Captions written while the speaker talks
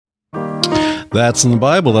That's in the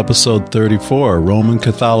Bible, episode 34, Roman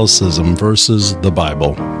Catholicism versus the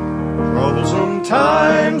Bible. Troublesome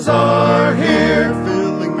times are here,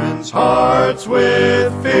 filling men's hearts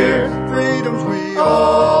with fear. Freedoms we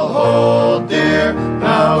all hold dear,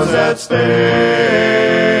 now is at stake.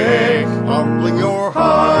 Humbling your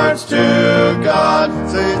hearts to God,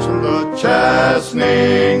 saves from the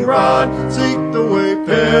chastening rod. Seek the way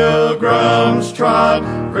pilgrims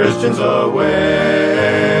trod, Christians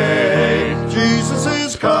away. Jesus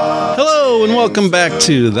is come. Hello and welcome back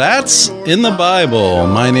to That's in the Bible.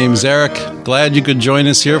 My name's Eric. Glad you could join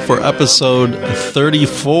us here for episode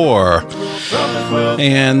 34.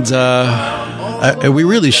 And we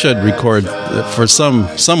really should record for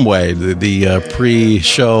some way the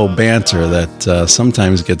pre-show banter that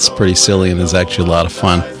sometimes gets pretty silly and is actually a lot of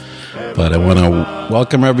fun. But I want to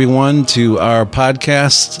welcome everyone to our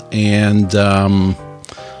podcast. And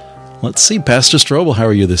let's see, Pastor Strobel, how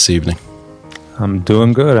are you this evening? I'm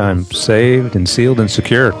doing good. I'm saved and sealed and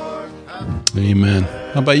secure. Amen.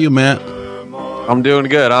 How about you, Matt? I'm doing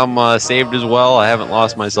good. I'm saved as well. I haven't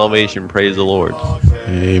lost my salvation. Praise the Lord.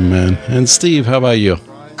 Amen. And Steve, how about you?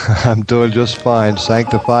 I'm doing just fine.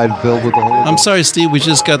 Sanctified and filled with the Holy Ghost. I'm sorry, Steve. We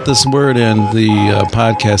just got this word in. The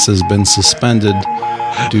podcast has been suspended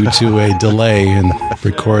due to a delay in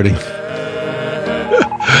recording.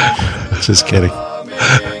 Just kidding.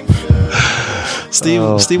 Steve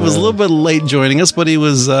was a little bit late joining us, but he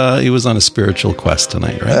was on a spiritual quest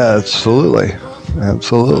tonight, right? Absolutely.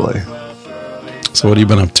 So what have you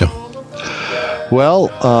been up to? Well,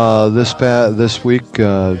 this week,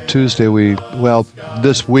 Tuesday,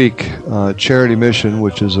 this week, Charity Mission,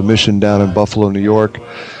 which is a mission down in Buffalo, New York,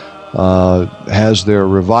 has their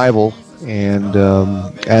revival, and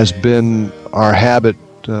has been our habit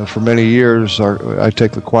for many years. I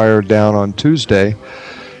take the choir down on Tuesday,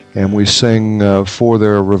 and we sing for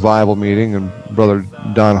their revival meeting, and Brother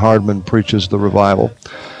Don Hardman preaches the revival.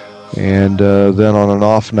 And then on an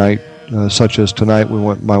off night, such as tonight,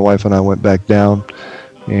 my wife and I went back down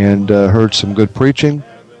and heard some good preaching,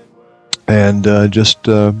 and just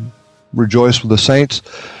rejoiced with the saints.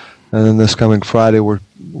 And then this coming Friday,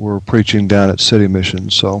 we're preaching down at City Mission.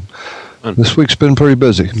 So this week's been pretty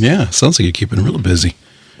busy. Yeah, sounds like you're keeping real busy.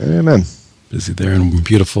 Amen. Busy there in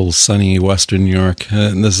beautiful, sunny Western New York.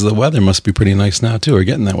 And the weather must be pretty nice now, too. We're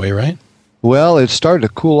getting that way, right? Well, it started to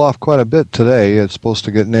cool off quite a bit today. It's supposed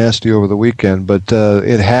to get nasty over the weekend, but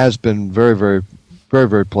it has been very, very, very,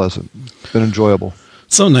 very pleasant. It's been enjoyable.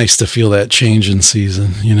 So nice to feel that change in season.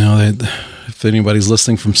 You know, if anybody's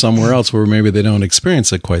listening from somewhere else where maybe they don't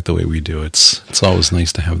experience it quite the way we do, it's always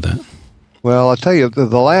nice to have that. Well, I'll tell you,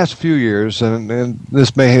 the last few years, and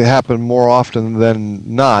this may happen more often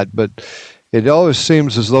than not, but it always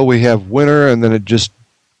seems as though we have winter and then it just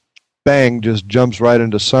jumps right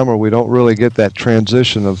into summer. We don't really get that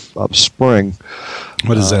transition of spring.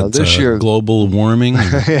 What is that, this year? Global warming?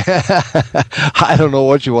 I don't know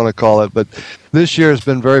what you want to call it, but this year has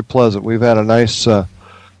been very pleasant. We've had a nice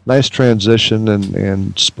transition,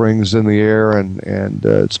 and spring's in the air, and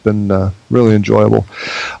it's been really enjoyable.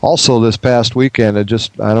 Also, this past weekend, I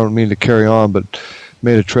don't mean to carry on, but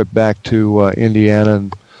made a trip back to Indiana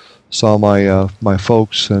and saw my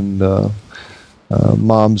folks, and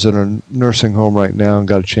mom's in a nursing home right now, and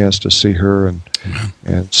got a chance to see her,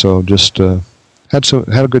 and so just had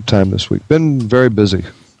a good time this week. Been very busy.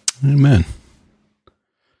 Amen.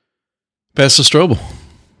 Pastor Strobel.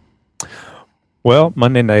 Well,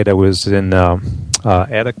 Monday night I was in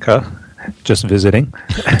Attica, just visiting,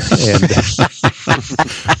 and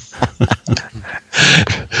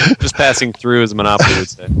Just passing through, as Monopoly would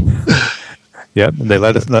say. Yep, they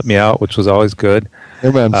let me out, which was always good.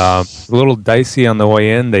 Amen. A little dicey on the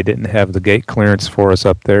way in. They didn't have the gate clearance for us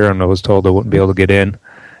up there, and I was told I wouldn't be able to get in.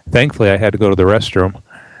 Thankfully, I had to go to the restroom.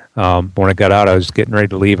 When I got out, I was getting ready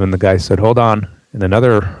to leave, and the guy said, "Hold on." And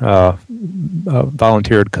another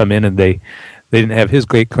volunteer had come in, and they didn't have his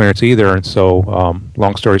gate clearance either. And so,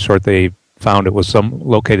 long story short, they found it was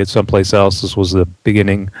located someplace else. This was the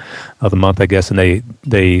beginning of the month, I guess, and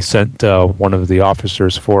they sent one of the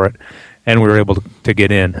officers for it. And we were able to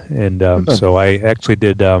get in. And so I actually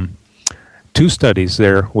did 2 studies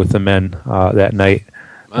there with the men that night.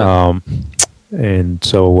 And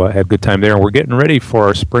so I had a good time there. And we're getting ready for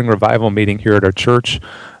our spring revival meeting here at our church.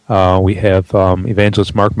 We have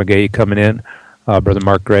Evangelist Mark McGay coming in. Brother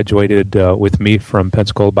Mark graduated with me from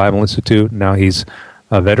Pensacola Bible Institute. Now he's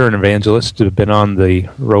a veteran evangelist who's been on the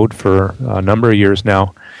road for a number of years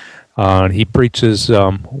now. He preaches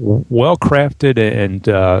well-crafted and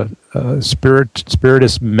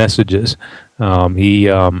spiritist messages.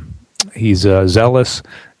 He's zealous.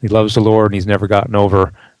 He loves the Lord, and he's never gotten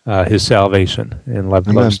over his salvation and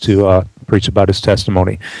loves to preach about his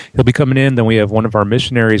testimony. He'll be coming in. Then we have one of our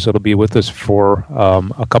missionaries that'll be with us for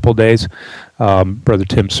a couple days, Brother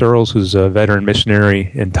Tim Searles, who's a veteran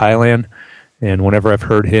missionary in Thailand. And whenever I've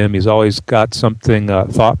heard him, he's always got something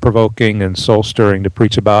thought-provoking and soul-stirring to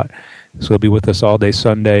preach about. So he'll be with us all day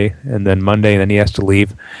Sunday, and then Monday, and then he has to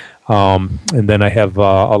leave. And then I have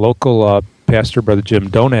a local pastor, Brother Jim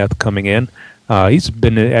Donath, coming in. He's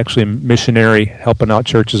been actually a missionary, helping out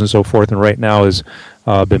churches and so forth, and right now has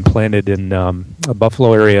been planted in a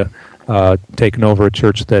Buffalo area, taking over a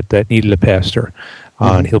church that needed a pastor.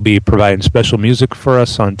 And he'll be providing special music for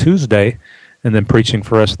us on Tuesday, and then preaching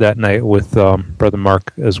for us that night with Brother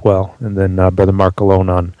Mark as well, and then Brother Mark alone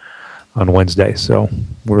on Wednesday. So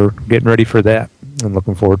we're getting ready for that and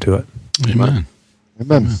looking forward to it. Amen.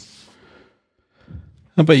 Amen.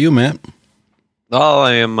 How about you, Matt? Well,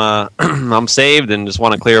 I am. I'm saved, and just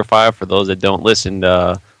want to clarify for those that don't listen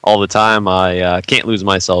all the time. I can't lose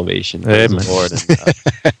my salvation, praise the Lord.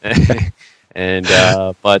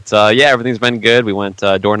 But everything's been good. We went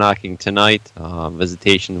door knocking tonight.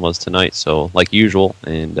 Visitation was tonight, so like usual,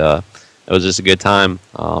 and it was just a good time.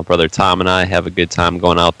 Brother Tom and I have a good time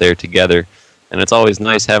going out there together, and it's always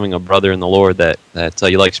nice having a brother in the Lord that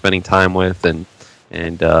you like spending time with, and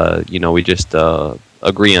we just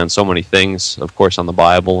agree on so many things, of course, on the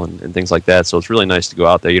Bible and things like that. So it's really nice to go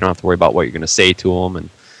out there. You don't have to worry about what you're going to say to them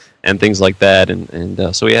and things like that.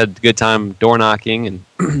 And so we had a good time door knocking and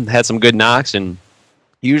had some good knocks. And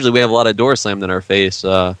usually we have a lot of doors slammed in our face,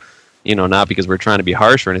 not because we're trying to be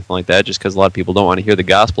harsh or anything like that, just because a lot of people don't want to hear the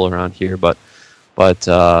gospel around here. But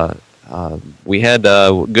we had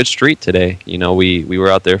a good street today. We were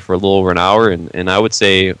out there for a little over an hour, and I would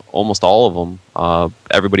say almost all of them,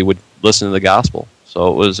 everybody would listen to the gospel.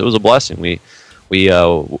 So it was a blessing. We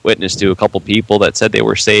witnessed to a couple people that said they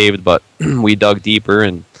were saved, but we dug deeper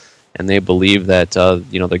and they believe that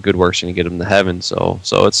their good works are going to get them to heaven. So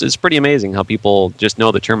it's pretty amazing how people just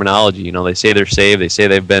know the terminology. They say they're saved, they say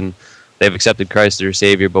they've accepted Christ as their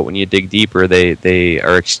Savior, but when you dig deeper, they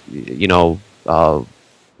are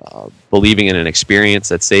believing in an experience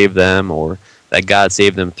that saved them, or that God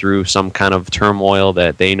saved them through some kind of turmoil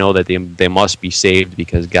that they know that they must be saved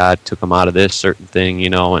because God took them out of this certain thing,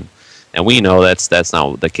 and we know that's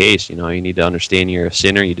not the case. You need to understand you're a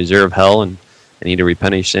sinner, you deserve hell, and you need to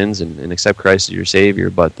repent of your sins and accept Christ as your Savior.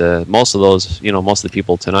 But most of those, most of the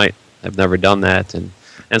people tonight have never done that, and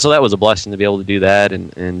so that was a blessing to be able to do that,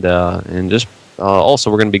 and just also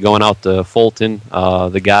we're going to be going out to Fulton,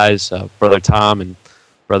 the guys, Brother Tom and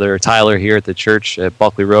Brother Tyler here at the church at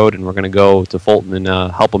Buckley Road, and we're going to go to Fulton and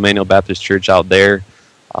help Emmanuel Baptist Church out there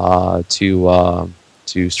to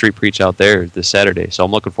street preach out there this Saturday. So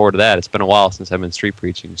I'm looking forward to that. It's been a while since I've been street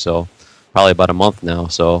preaching, so probably about a month now.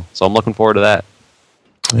 So I'm looking forward to that.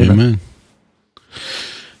 Amen.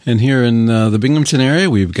 And here in the Binghamton area,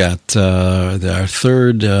 we've got our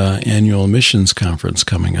third annual missions conference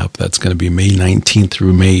coming up. That's going to be May 19th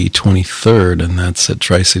through May 23rd, and that's at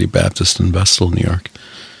Tri-City Baptist in Vestal, New York.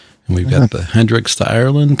 And we've got the Hendricks to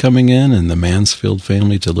Ireland coming in, and the Mansfield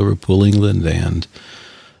family to Liverpool, England, and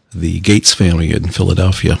the Gates family in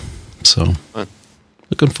Philadelphia. So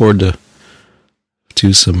looking forward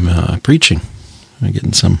to some preaching. We're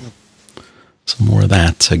getting some more of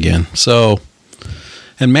that again. So,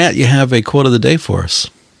 and Matt, you have a quote of the day for us.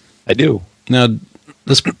 I do. Now,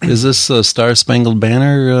 is this a Star Spangled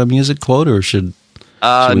Banner music quote, or should we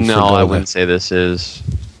no, I wouldn't say this is.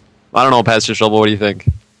 I don't know, Pastor Schobel, what do you think?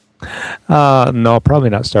 No,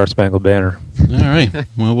 probably not Star Spangled Banner. All right.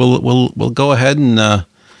 Well, we'll go ahead and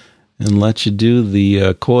let you do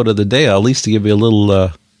the quote of the day. At least to give you a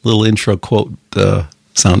little intro quote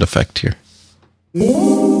sound effect here.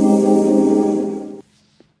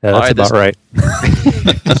 Yeah, that's about right.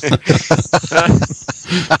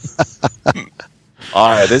 All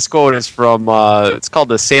right, this quote is from, it's called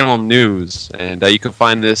the Salem News, and you can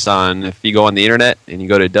find this if you go on the internet and you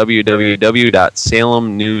go to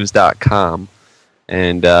www.salemnews.com.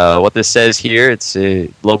 And what this says here, it's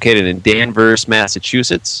located in Danvers,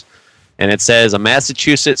 Massachusetts. And it says, a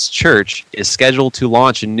Massachusetts church is scheduled to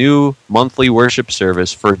launch a new monthly worship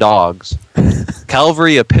service for dogs.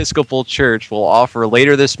 Calvary Episcopal Church will offer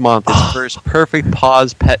later this month its first Perfect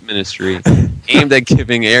Paws pet ministry, aimed at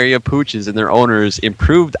giving area pooches and their owners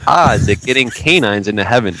improved odds at getting canines into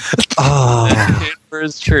heaven.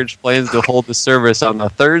 Danvers Church plans to hold the service on the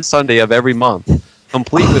third Sunday of every month,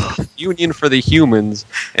 complete with communion for the humans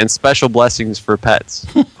and special blessings for pets.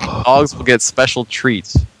 Dogs will get special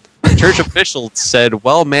treats. Church officials said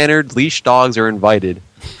well-mannered leash dogs are invited.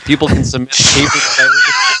 People can submit paper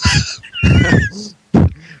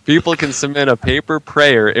People can submit a paper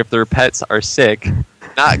prayer if their pets are sick,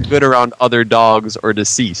 not good around other dogs or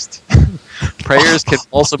deceased. Prayers can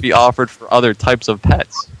also be offered for other types of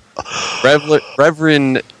pets.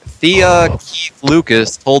 Reverend Thea Keith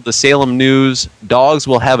Lucas told the Salem News, dogs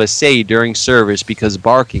will have a say during service because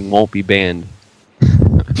barking won't be banned.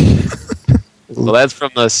 So that's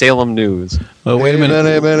from the Salem News. Well, wait a minute.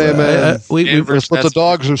 Amen. We've That's what the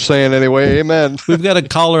dogs are saying anyway. Amen. got a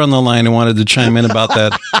caller on the line who wanted to chime in about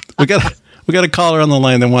that. We got a caller on the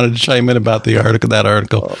line that wanted to chime in about the article. That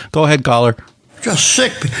article. Go ahead, caller. Just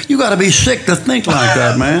sick. You got to be sick to think like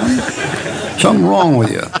that, man. Something wrong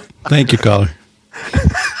with you. Thank you, caller.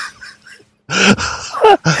 I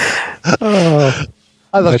thought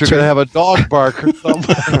you were going to have a dog bark or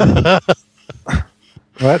something.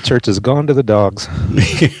 Well, that church is gone to the dogs.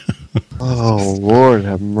 Oh, Lord,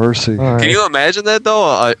 have mercy. Can you imagine that,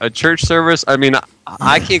 though? A church service? I mean,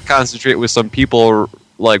 I can't concentrate with some people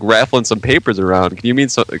like raffling some papers around. Can you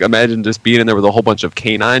imagine just being in there with a whole bunch of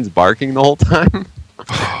canines barking the whole time?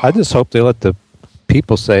 I just hope they let the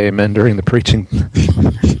people say amen during the preaching.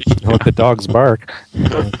 Let the dogs bark.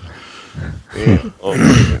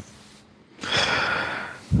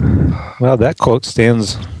 Well, that quote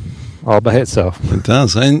stands all by itself. It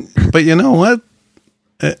does. But you know what?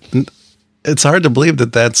 It's hard to believe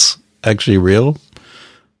that that's actually real.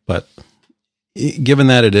 But given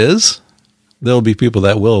that it is, there'll be people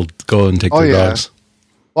that will go and take their dogs.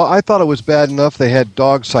 Well, I thought it was bad enough they had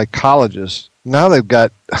dog psychologists. Now they've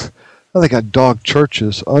got dog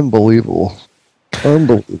churches. Unbelievable.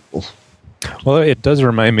 Well, it does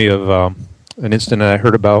remind me of an incident I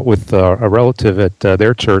heard about with a relative at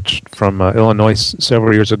their church from Illinois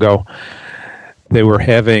several years ago. They were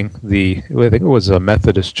having I think it was a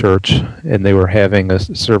Methodist church, and they were having a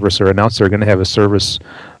service, or announced they were going to have a service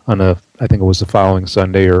on I think it was the following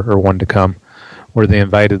Sunday or one to come, where they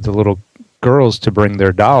invited the little girls to bring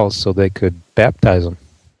their dolls so they could baptize them.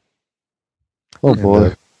 Oh,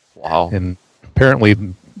 boy. Wow. And apparently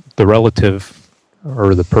the relative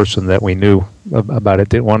or the person that we knew about it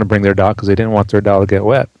didn't want to bring their doll because they didn't want their doll to get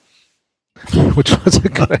wet, which was a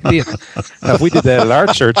good idea. Now, if we did that at our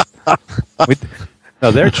church,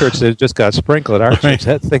 their church, they just got sprinkled. Our church,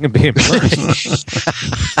 that thing would be immersed.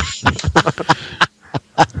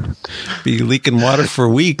 Be leaking water for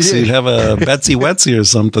weeks. You'd have a Betsy Wetsy or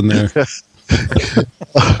something there.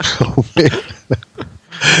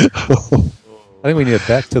 I think we need it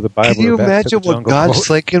back to the Bible. Can you imagine what God's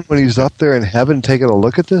thinking when he's up there in heaven taking a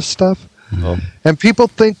look at this stuff? And people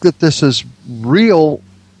think that this is real,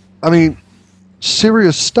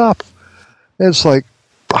 serious stuff. And it's like,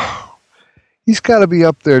 he's got to be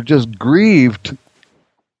up there just grieved.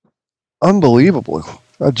 Unbelievable.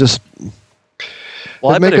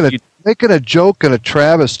 Making a joke and a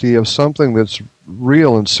travesty of something that's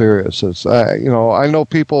real and serious. I know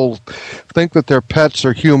people think that their pets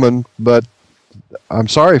are human, but I'm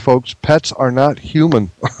sorry, folks, pets are not human.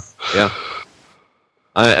 Yeah.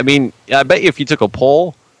 I bet you if you took a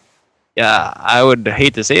poll, I would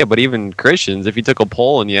hate to say it, but even Christians, if you took a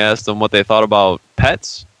poll and you asked them what they thought about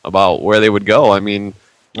pets, about where they would go, you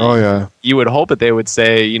would hope that they would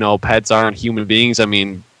say, pets aren't human beings.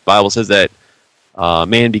 Bible says that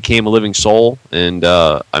man became a living soul, and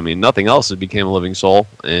nothing else became a living soul.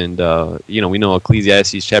 And we know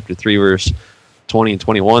Ecclesiastes chapter 3 verse 20 and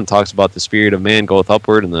 21 talks about the spirit of man goeth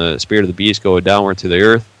upward and the spirit of the beast goeth downward to the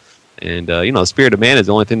earth. And the spirit of man is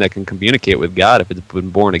the only thing that can communicate with God if it's been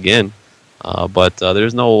born again. But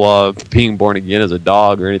there's no being born again as a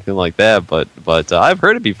dog or anything like that. But I've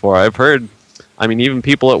heard it before. I've heard, even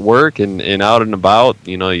people at work and out and about,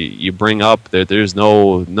 you bring up that there's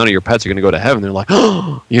none of your pets are going to go to heaven. They're like,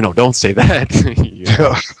 don't say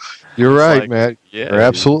that. You're right, Matt. Yeah, you're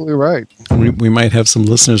absolutely right. We might have some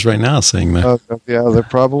listeners right now saying that. Yeah, there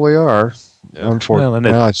probably are. Yeah.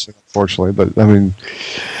 Unfortunately, but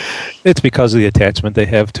it's because of the attachment they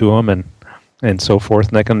have to them and so forth,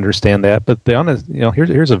 and I can understand that. But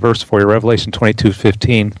here's a verse for you, Revelation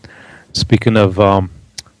 22:15. Speaking of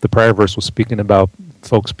the prior verse was speaking about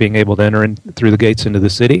folks being able to enter in through the gates into the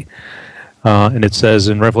city, and it says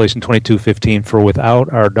in Revelation 22:15, "For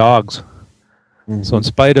without our dogs." Mm-hmm. So in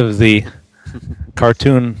spite of the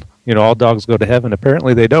cartoon, all dogs go to heaven,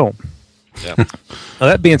 apparently they don't. Yeah. Now,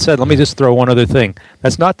 that being said, let me just throw one other thing.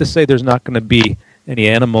 That's not to say there's not going to be any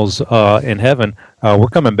animals in heaven. We're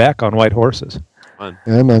coming back on white horses.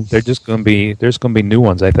 Amen. There's going to be new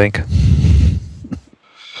ones, I think.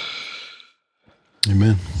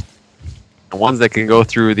 Amen. The ones that can go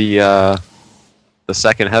through the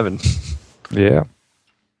second heaven. Yeah.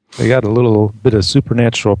 They got a little bit of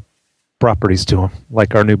supernatural properties to them,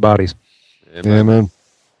 like our new bodies. Amen.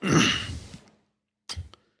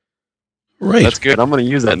 Right. That's good. I'm going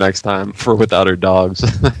to use that next time for without her dogs.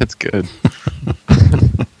 That's good.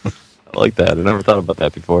 I like that. I never thought about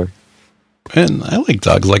that before. And I like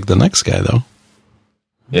dogs like the next guy, though.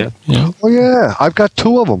 Yeah. Yeah. Oh yeah, I've got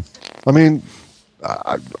 2 of them. I mean,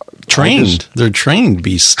 Trained. They're trained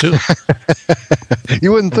beasts, too.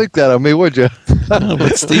 you wouldn't think that of me, would you? No,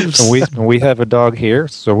 but Steve's... And we have a dog here,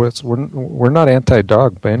 so we're not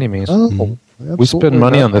anti-dog by any means. Oh, We spend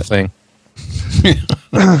money on the thing.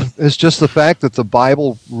 It's just the fact that the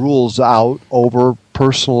Bible rules out over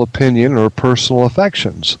personal opinion or personal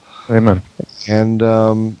affections. Amen. And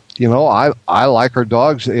I like our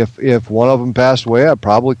dogs. If one of them passed away, I'd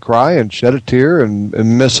probably cry and shed a tear and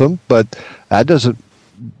miss them. But that doesn't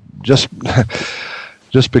just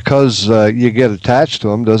because you get attached to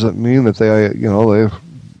them doesn't mean that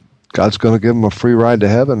God's going to give them a free ride to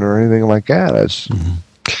heaven or anything like that.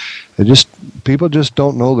 People just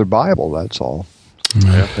don't know their Bible. That's all.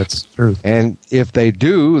 Yeah, that's true. And if they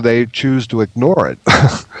do, they choose to ignore it.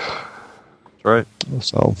 That's right.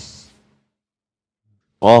 So.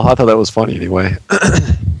 Well, I thought that was funny anyway.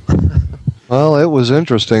 Well, it was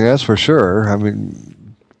interesting, that's for sure. I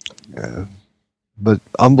mean, but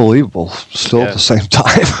unbelievable still at the same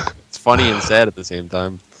time. It's funny and sad at the same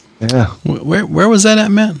time. Yeah. Where was that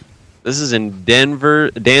at, Matt? This is in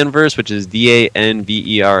Danvers, which is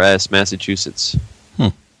Danvers, Massachusetts.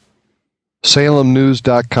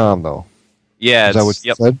 SalemNews.com, though. Yeah. Is that what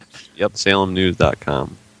you said? Yep,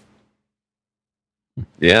 SalemNews.com.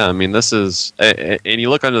 Yeah, I mean, this is... And you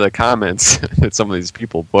look under the comments that some of these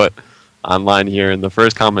people put online here, and the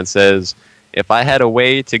first comment says, if I had a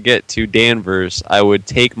way to get to Danvers, I would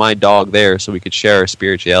take my dog there so we could share our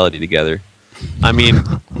spirituality together. I mean,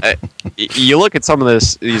 you look at some of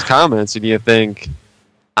these comments and you think,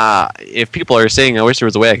 if people are saying, I wish there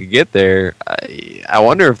was a way I could get there, I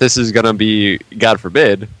wonder if this is going to be, God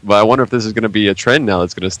forbid, but I wonder if this is going to be a trend now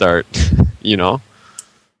that's going to start, Yeah,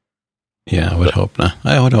 I would hope not.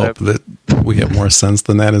 I would hope that we have more sense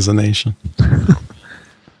than that as a nation.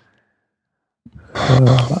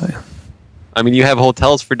 I mean, you have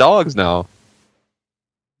hotels for dogs now.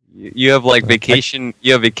 You have vacation.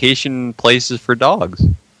 You have vacation places for dogs.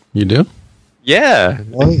 You do? Yeah.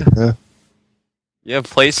 Yeah. You have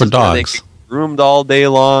places For where they dogs. get groomed all day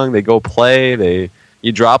long. They go play.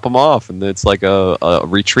 You drop them off, and it's like a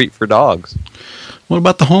retreat for dogs. What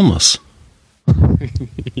about the homeless?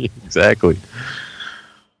 Exactly.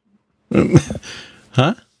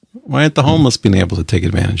 Huh? Why aren't the homeless being able to take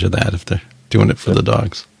advantage of that if they're doing it for the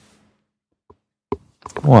dogs?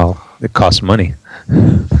 Well, it costs money.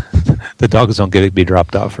 The dogs don't get to be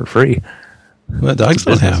dropped off for free. Well, dogs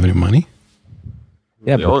don't have any money.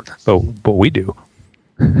 Yeah, but we do.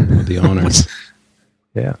 The owners.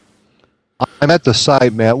 Yeah. I'm at the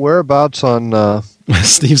site, Matt. Whereabouts on...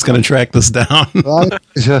 Steve's going to track this down.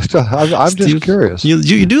 I'm just curious.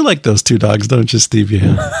 You do like those 2 dogs, don't you, Steve?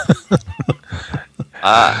 Yeah.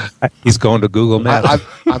 He's going to Google Maps.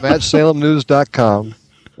 I'm at SalemNews.com,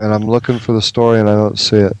 and I'm looking for the story, and I don't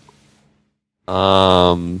see it.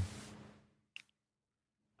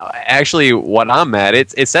 Actually, what I'm at,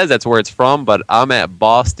 it says that's where it's from, but I'm at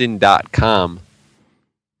Boston.com.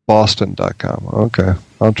 Boston.com. Okay,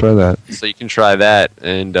 I'll try that. So you can try that,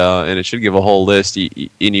 and it should give a whole list. And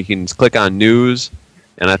you can click on news,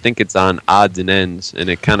 and I think it's on odds and ends, and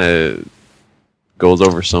it kind of goes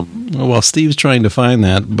over some. Well, Steve's trying to find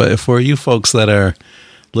that, but for you folks that are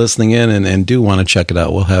listening in and do want to check it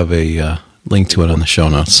out, we'll have a link to it on the show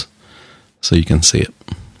notes, so you can see it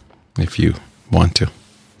if you want to.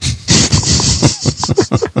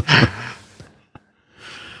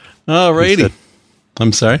 Alrighty.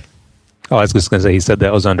 I'm sorry? Oh, I was just going to say, he said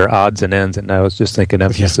that was under odds and ends, and I was just thinking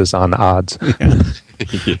emphasis on odds. Yeah.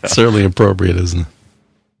 Certainly appropriate, isn't it?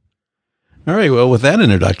 All right, well, with that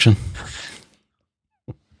introduction,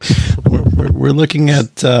 we're looking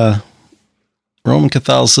at Roman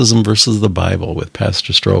Catholicism versus the Bible with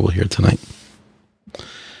Pastor Strobel here tonight.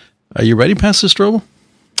 Are you ready, Pastor Strobel?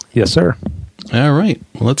 Yes, sir. All right.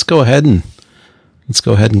 Well, let's go ahead and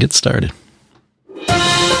get started.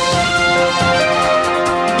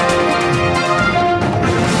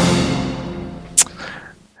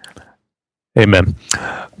 Amen.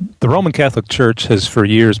 The Roman Catholic Church has for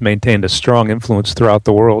years maintained a strong influence throughout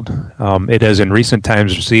the world. It has in recent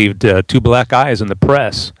times received 2 black eyes in the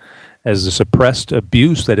press as the suppressed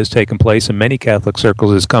abuse that has taken place in many Catholic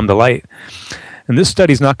circles has come to light. And this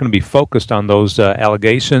study is not going to be focused on those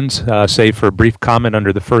allegations, save for a brief comment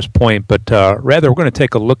under the first point, but rather we're going to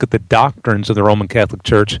take a look at the doctrines of the Roman Catholic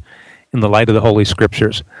Church in the light of the Holy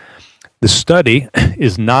Scriptures. The study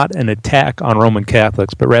is not an attack on Roman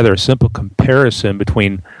Catholics, but rather a simple comparison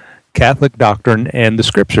between Catholic doctrine and the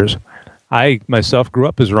Scriptures. I myself grew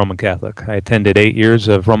up as a Roman Catholic. I attended 8 years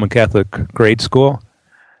of Roman Catholic grade school.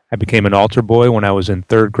 I became an altar boy when I was in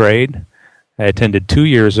 3rd grade. I attended 2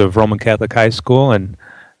 years of Roman Catholic high school, and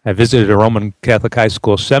I visited a Roman Catholic high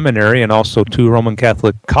school seminary and also 2 Roman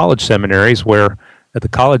Catholic college seminaries, where at the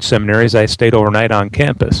college seminaries I stayed overnight on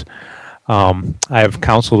campus. I have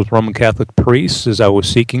counseled with Roman Catholic priests as I was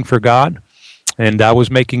seeking for God, and I was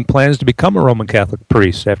making plans to become a Roman Catholic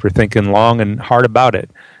priest after thinking long and hard about it,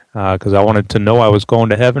 because I wanted to know I was going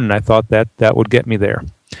to heaven, and I thought that would get me there.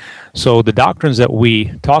 So the doctrines that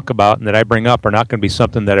we talk about and that I bring up are not going to be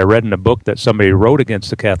something that I read in a book that somebody wrote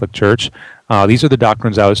against the Catholic Church. These are the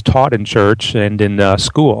doctrines I was taught in church and in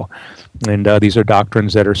school, and these are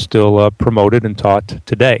doctrines that are still promoted and taught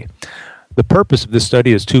today. The purpose of this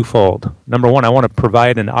study is twofold. Number one, I want to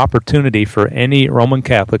provide an opportunity for any Roman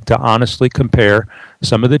Catholic to honestly compare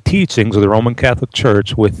some of the teachings of the Roman Catholic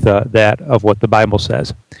Church with that of what the Bible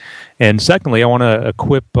says. And secondly, I want to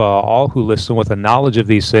equip all who listen with a knowledge of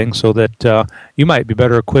these things so that you might be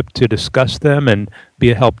better equipped to discuss them and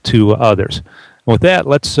be a help to others. With that,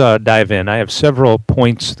 let's dive in. I have several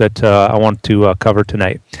points that I want to cover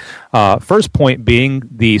tonight. First point being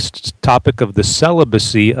the topic of the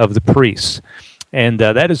celibacy of the priests. And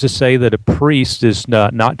that is to say that a priest is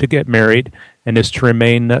not to get married and is to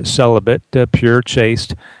remain celibate, pure,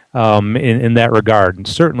 chaste, in that regard. And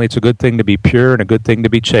certainly it's a good thing to be pure and a good thing to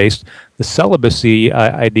be chaste. The celibacy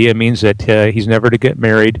idea means that he's never to get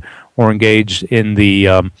married or engage in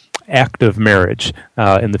the act of marriage,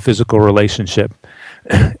 in the physical relationship.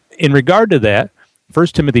 In regard to that, 1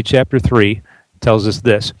 Timothy chapter 3 tells us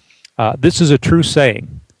this. This is a true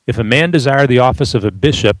saying. If a man desire the office of a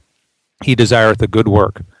bishop, he desireth a good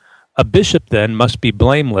work. A bishop then must be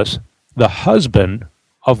blameless, the husband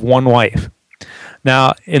of one wife.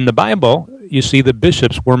 Now, in the Bible, you see the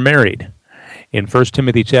bishops were married. In 1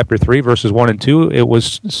 Timothy chapter 3, verses 1 and 2, it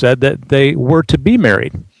was said that they were to be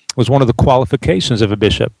married. It was one of the qualifications of a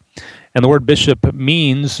bishop. And the word bishop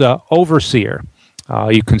means overseer.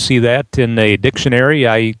 You can see that in a dictionary.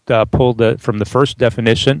 I pulled from the first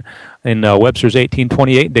definition in Webster's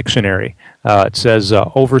 1828 dictionary. It says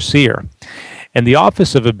overseer. And the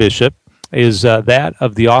office of a bishop is that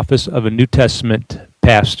of the office of a New Testament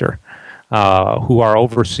pastor, who are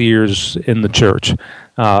overseers in the church.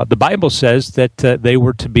 The Bible says that they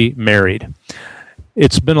were to be married.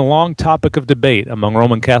 It's been a long topic of debate among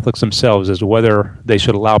Roman Catholics themselves as to whether they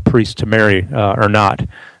should allow priests to marry or not.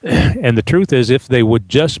 And the truth is, if they would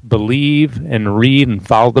just believe and read and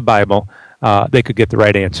follow the Bible, they could get the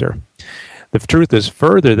right answer. The truth is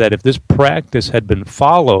further that if this practice had been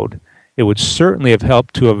followed, it would certainly have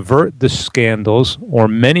helped to avert the scandals, or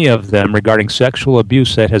many of them, regarding sexual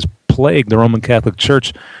abuse that has plagued the Roman Catholic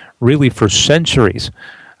Church really for centuries.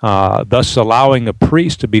 Thus allowing a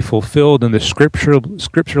priest to be fulfilled in the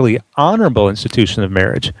scripturally honorable institution of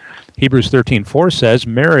marriage. Hebrews 13:4 says,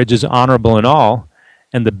 marriage is honorable in all,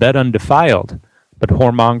 and the bed undefiled, but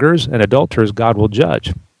whoremongers and adulterers God will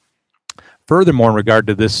judge. Furthermore, in regard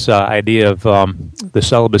to this idea of the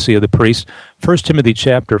celibacy of the priest, 1 Timothy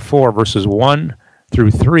chapter 4, verses 1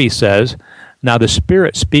 through 3 says, Now the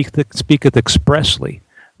Spirit speaketh expressly,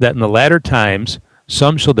 that in the latter times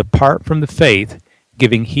some shall depart from the faith,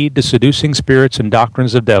 giving heed to seducing spirits and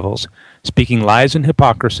doctrines of devils, speaking lies and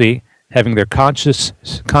hypocrisy, having their conscience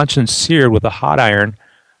seared with a hot iron,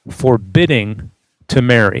 forbidding to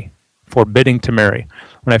marry.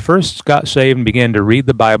 When I first got saved and began to read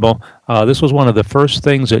the Bible, this was one of the first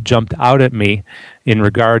things that jumped out at me in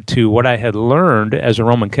regard to what I had learned as a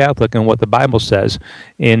Roman Catholic and what the Bible says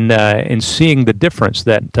in seeing the difference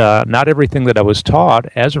that not everything that I was taught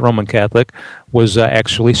as a Roman Catholic was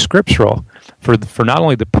actually scriptural. For not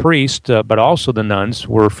only the priest, but also the nuns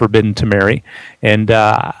were forbidden to marry. And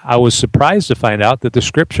I was surprised to find out that the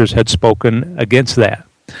scriptures had spoken against that.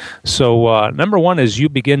 So, number one, as you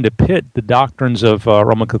begin to pit the doctrines of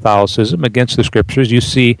Roman Catholicism against the Scriptures, you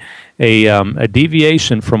see a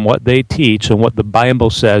deviation from what they teach and what the Bible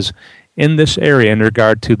says in this area in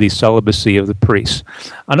regard to the celibacy of the priests.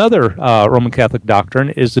 Another Roman Catholic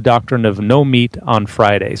doctrine is the doctrine of no meat on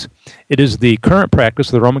Fridays. It is the current practice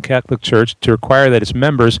of the Roman Catholic Church to require that its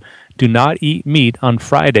members do not eat meat on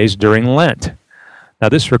Fridays during Lent. Now,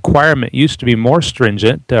 this requirement used to be more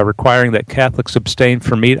stringent, requiring that Catholics abstain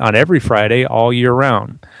from meat on every Friday all year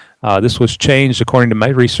round. This was changed, according to my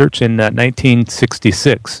research, in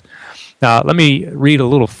 1966. Now, let me read a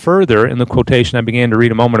little further in the quotation I began to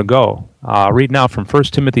read a moment ago. Read now from 1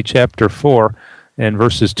 Timothy chapter 4 and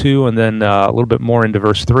verses 2, and then a little bit more into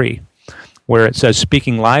verse 3. where it says,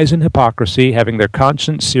 speaking lies and hypocrisy, having their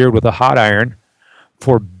conscience seared with a hot iron,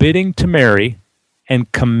 forbidding to marry,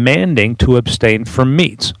 and commanding to abstain from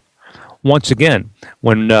meats. Once again,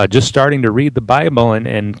 when just starting to read the Bible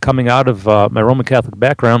and coming out of my Roman Catholic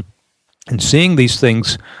background and seeing these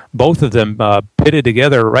things, both of them pitted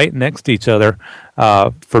together right next to each other,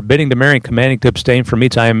 forbidding to marry and commanding to abstain from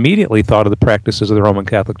meats, I immediately thought of the practices of the Roman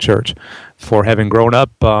Catholic Church. For having grown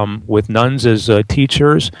up with nuns as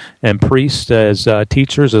teachers and priests as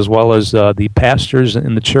teachers, as well as the pastors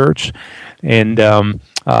in the church, and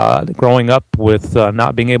growing up with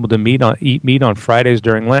not being able to eat meat on Fridays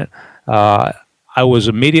during Lent, I was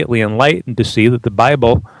immediately enlightened to see that the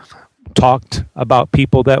Bible talked about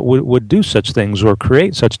people that would do such things or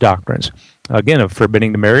create such doctrines, again, of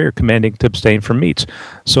forbidding to marry or commanding to abstain from meats.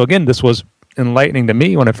 So again, this was enlightening to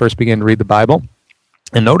me when I first began to read the Bible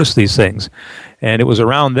and notice these things. And it was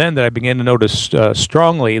around then that I began to notice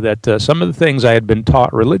strongly that some of the things I had been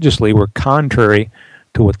taught religiously were contrary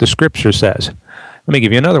to what the Scripture says. Let me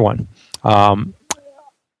give you another one.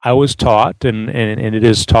 I was taught, and it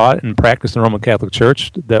is taught and practiced in the Roman Catholic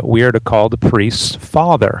Church, that we are to call the priests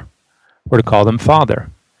Father. We're to call them Father.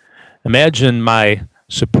 Imagine my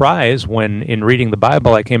surprise when, in reading the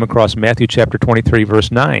Bible, I came across Matthew chapter 23,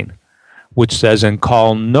 verse 9, which says, and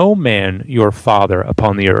call no man your father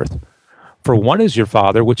upon the earth, for one is your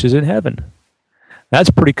Father which is in heaven.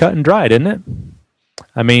 That's pretty cut and dried, isn't it?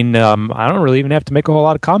 I mean, I don't really even have to make a whole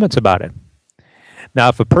lot of comments about it. Now,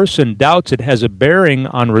 if a person doubts it has a bearing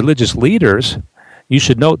on religious leaders, you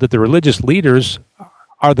should note that the religious leaders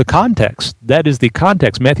are the context. That is the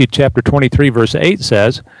context. Matthew chapter 23, verse 8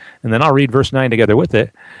 says, and then I'll read verse 9 together with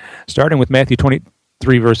it, starting with Matthew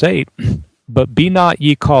 23, verse 8, but be not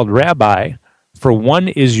ye called Rabbi, for one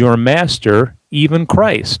is your master, even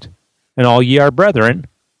Christ, and all ye are brethren,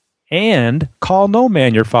 and call no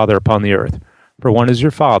man your father upon the earth, for one is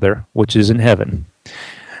your Father, which is in heaven.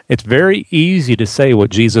 It's very easy to say what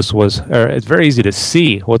Jesus was, or it's very easy to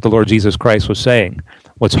see what the Lord Jesus Christ was saying.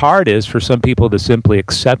 What's hard is for some people to simply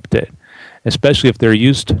accept it, especially if they're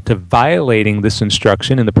used to violating this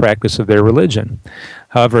instruction in the practice of their religion.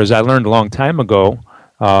 However, as I learned a long time ago,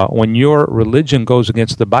 when your religion goes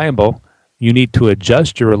against the Bible, you need to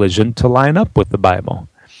adjust your religion to line up with the Bible.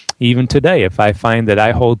 Even today, if I find that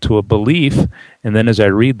I hold to a belief, and then as I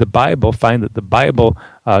read the Bible, find that the Bible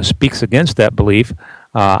speaks against that belief,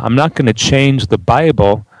 I'm not going to change the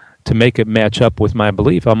Bible to make it match up with my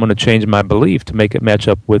belief. I'm going to change my belief to make it match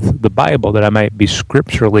up with the Bible, that I might be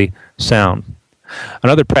scripturally sound.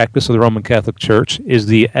 Another practice of the Roman Catholic Church is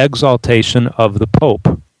the exaltation of the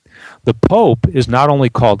Pope. The Pope is not only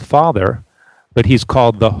called Father, but he's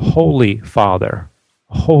called the Holy Father.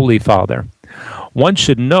 Holy Father. One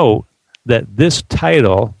should note that this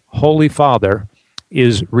title, Holy Father,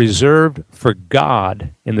 is reserved for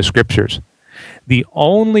God in the Scriptures. The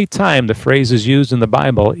only time the phrase is used in the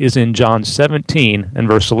Bible is in John 17 and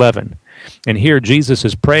verse 11. And here Jesus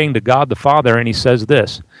is praying to God the Father, and he says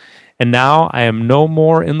this, and now I am no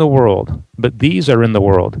more in the world, but these are in the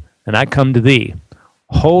world, and I come to thee.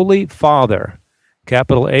 Holy Father,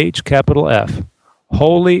 capital H, capital F,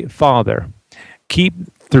 Holy Father, keep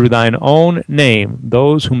through thine own name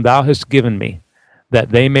those whom thou hast given me, that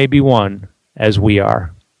they may be one as we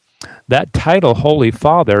are. That title, Holy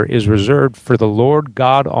Father, is reserved for the Lord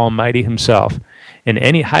God Almighty himself, and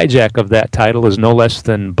any hijack of that title is no less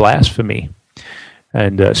than blasphemy.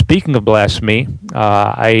 And speaking of blasphemy,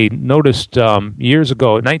 I noticed years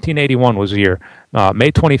ago, 1981 was the year,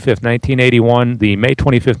 May 25th, 1981, the May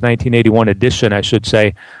 25th, 1981 edition, I should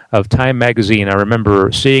say, of Time magazine. I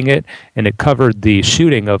remember seeing it, and it covered the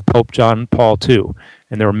shooting of Pope John Paul II.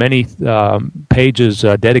 And there were many pages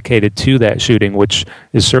dedicated to that shooting, which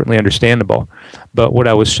is certainly understandable. But what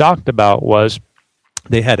I was shocked about was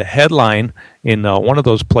they had a headline in one of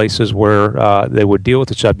those places where they would deal with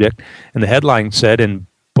the subject, and the headline said in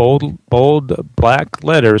bold black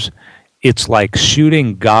letters, "It's like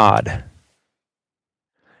shooting God."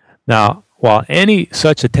 Now, while any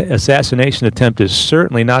such assassination attempt is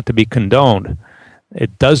certainly not to be condoned,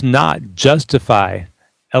 it does not justify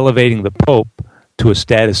elevating the Pope to a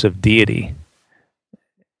status of deity.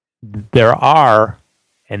 There are,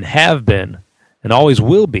 and have been, and always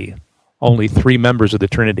will be, only three members of the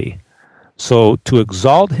Trinity. So to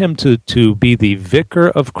exalt him to be the vicar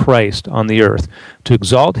of Christ on the earth, to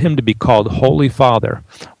exalt him to be called Holy Father,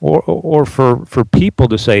 or for people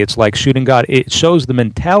to say it's like shooting God, it shows the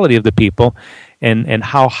mentality of the people and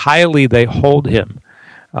how highly they hold him,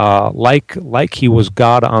 like he was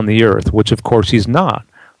God on the earth, which of course he's not.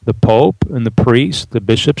 The Pope and the priests, the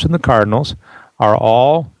bishops and the cardinals are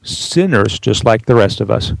all sinners just like the rest of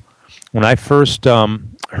us. When I first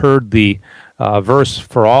heard the verse,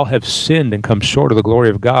 "For all have sinned and come short of the glory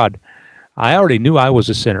of God," I already knew I was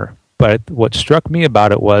a sinner. But what struck me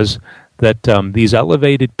about it was that these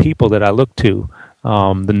elevated people that I looked to,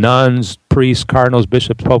 the nuns, priests, cardinals,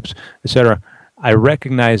 bishops, popes, etc., I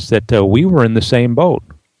recognized that we were in the same boat.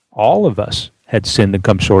 All of us had sinned and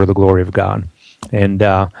come short of the glory of God. And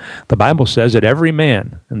the Bible says that every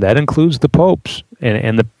man, and that includes the popes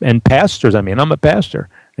and pastors, I'm a pastor,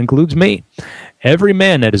 includes me. Every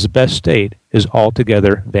man at his best state is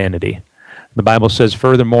altogether vanity. The Bible says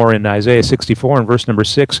furthermore in Isaiah 64 and verse number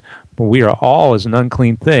 6, "We are all as an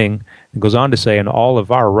unclean thing." It goes on to say, "And all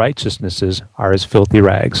of our righteousnesses are as filthy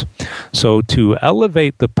rags." So to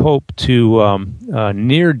elevate the Pope to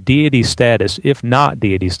near deity status, if not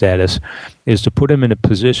deity status, is to put him in a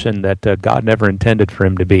position that God never intended for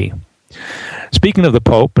him to be. Speaking of the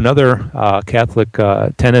Pope, another Catholic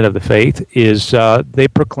tenet of the faith is they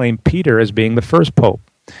proclaim Peter as being the first Pope.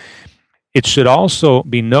 It should also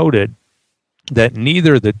be noted that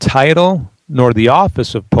neither the title nor the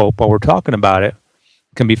office of Pope, while we're talking about it,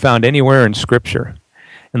 can be found anywhere in Scripture.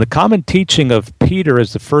 And the common teaching of Peter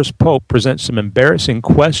as the first Pope presents some embarrassing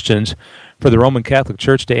questions for the Roman Catholic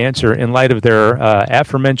Church to answer in light of their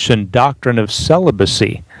aforementioned doctrine of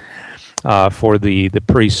celibacy for the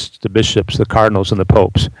priests, the bishops, the cardinals, and the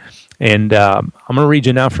popes. And I'm going to read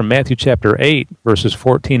you now from Matthew chapter 8, verses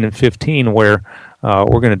 14 and 15, where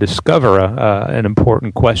we're going to discover an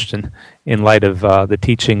important question in light of the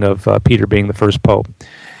teaching of Peter being the first pope.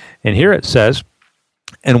 And here it says,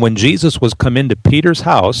 "And when Jesus was come into Peter's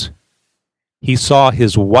house, he saw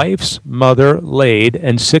his wife's mother laid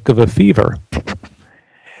and sick of a fever.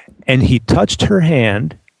 And he touched her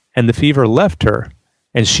hand, and the fever left her,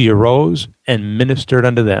 and she arose and ministered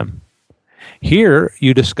unto them." Here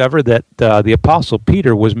you discover that the Apostle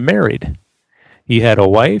Peter was married. He had a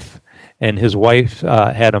wife, and his wife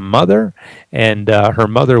had a mother, and her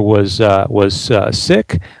mother was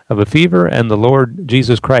sick of a fever, and the Lord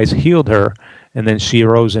Jesus Christ healed her, and then she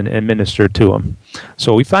arose and ministered to him.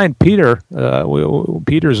 So we find Peter's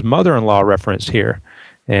mother-in-law referenced here,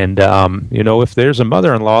 and if there's a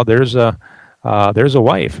mother-in-law, there's a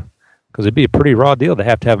wife, because it'd be a pretty raw deal to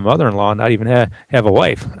have a mother-in-law and not even have a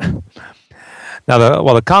wife. Now,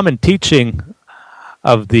 the common teaching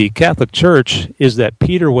of the Catholic Church is that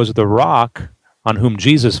Peter was the rock on whom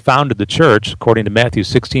Jesus founded the church. According to Matthew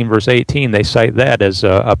 16, verse 18, they cite that as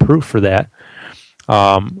a proof for that.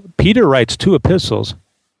 Peter writes 2 epistles,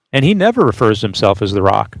 and he never refers to himself as the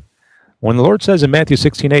rock. When the Lord says in Matthew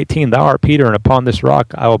 16:18, "Thou art Peter, and upon this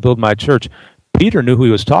rock I will build my church," Peter knew who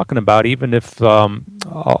he was talking about, even if the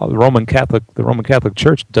Roman Catholic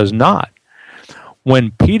Church does not.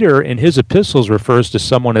 When Peter in his epistles refers to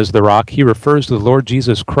someone as the rock, he refers to the Lord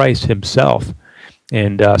Jesus Christ himself.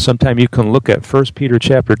 And sometime you can look at 1 Peter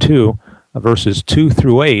chapter 2, verses 2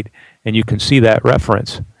 through 8, and you can see that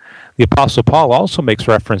reference. The Apostle Paul also makes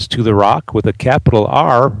reference to the rock with a capital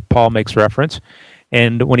R. Paul makes reference,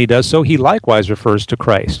 and when he does so, he likewise refers to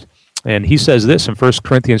Christ. And he says this in 1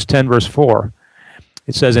 Corinthians 10, verse 4.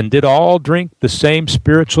 It says, "And did all drink the same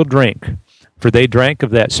spiritual drink? For they drank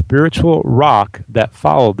of that spiritual rock that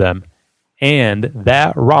followed them, and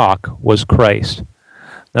that rock was Christ."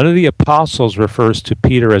 None of the apostles refers to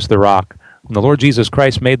Peter as the rock. When the Lord Jesus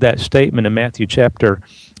Christ made that statement in Matthew chapter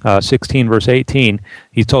 16, verse 18,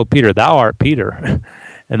 he told Peter, "Thou art Peter."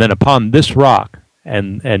 And then upon this rock,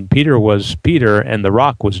 and Peter was Peter, and the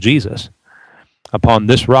rock was Jesus. "Upon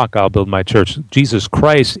this rock I'll build my church." Jesus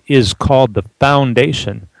Christ is called the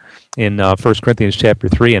foundation in 1 Corinthians chapter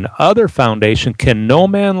 3, "And other foundation can no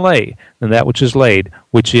man lay than that which is laid,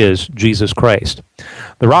 which is Jesus Christ."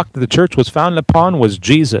 The rock that the church was founded upon was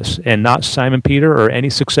Jesus, and not Simon Peter or any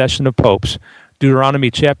succession of popes. Deuteronomy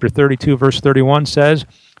chapter 32, verse 31 says,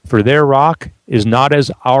 "For their rock is not as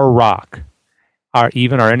our rock,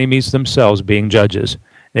 even our enemies themselves being judges."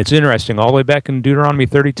 And it's interesting, all the way back in Deuteronomy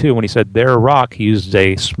 32, when he said their rock, he used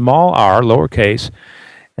a small r, lowercase,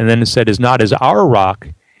 and then it said is not as our rock,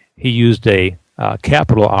 he used a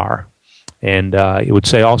capital R. And it would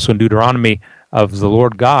say also in Deuteronomy of the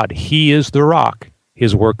Lord God, he is the rock,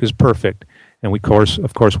 his work is perfect. And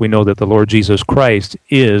of course, we know that the Lord Jesus Christ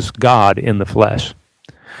is God in the flesh.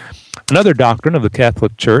 Another doctrine of the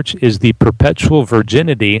Catholic Church is the perpetual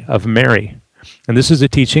virginity of Mary. And this is a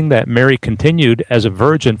teaching that Mary continued as a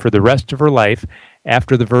virgin for the rest of her life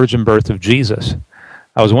after the virgin birth of Jesus.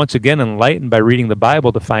 I was once again enlightened by reading the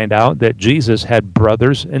Bible to find out that Jesus had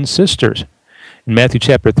brothers and sisters. In Matthew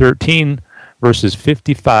chapter 13, verses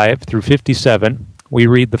 55 through 57, we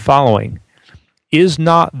read the following. "Is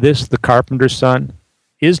not this the carpenter's son?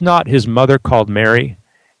 Is not his mother called Mary?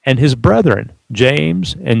 and his brethren,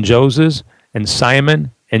 James and Joses and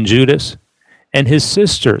Simon and Judas, and his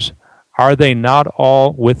sisters, are they not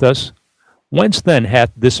all with us? Whence then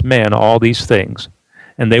hath this man all these things?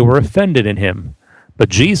 And they were offended in him. But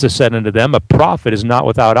Jesus said unto them, a prophet is not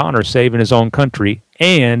without honor, save in his own country,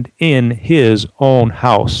 and in his own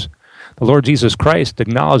house. The Lord Jesus Christ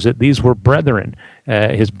acknowledged that these were brethren,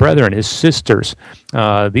 his sisters.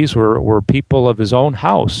 These were people of his own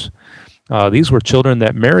house. These were children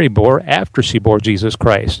that Mary bore after she bore Jesus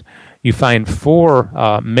Christ. You find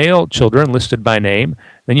 4 male children listed by name.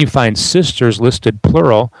 Then you find sisters listed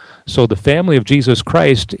plural. So the family of Jesus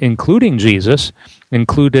Christ, including Jesus,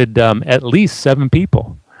 included at least 7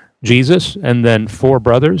 people. Jesus, and then 4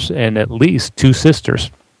 brothers, and at least 2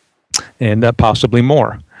 sisters, and possibly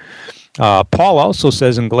more. Paul also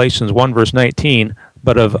says in Galatians 1, verse 19,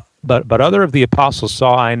 but other of the apostles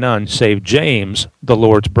saw I none, save James, the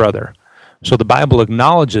Lord's brother. So the Bible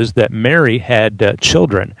acknowledges that Mary had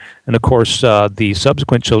children. And of course, the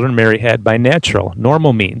subsequent children Mary had by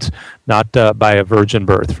normal means, not by a virgin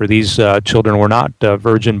birth. For these children were not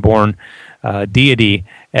virgin-born deity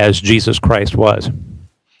as Jesus Christ was.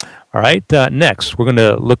 All right, next, we're going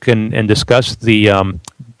to look and discuss the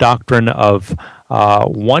doctrine of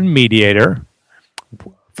one mediator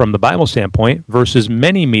from the Bible standpoint versus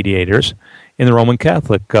many mediators in the Roman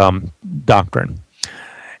Catholic doctrine.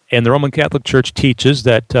 And the Roman Catholic Church teaches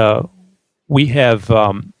that we have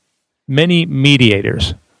many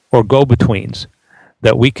mediators or go-betweens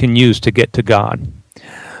that we can use to get to God.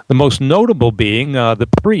 The most notable being the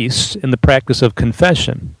priests in the practice of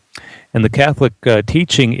confession. And the Catholic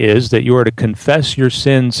teaching is that you are to confess your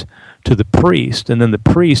sins to the priest, and then the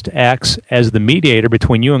priest acts as the mediator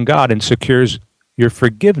between you and God and secures your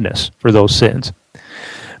forgiveness for those sins.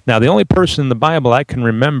 Now, the only person in the Bible I can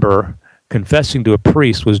remember confessing to a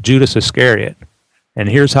priest was Judas Iscariot. And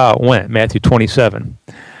here's how it went, Matthew 27.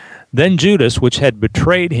 Then Judas, which had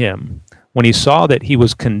betrayed him, when he saw that he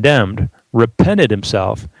was condemned, repented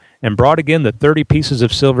himself, and brought again the 30 pieces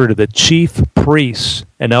of silver to the chief priests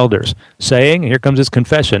and elders, saying, and here comes his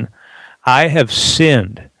confession, I have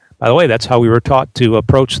sinned. By the way, that's how we were taught to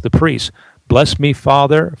approach the priest. Bless me,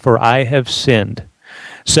 Father, for I have sinned.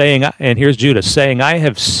 Saying, and here's Judas, saying, I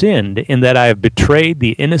have sinned in that I have betrayed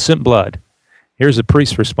the innocent blood. Here's the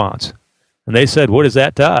priest's response. And they said, what is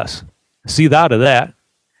that to us? See thou to that.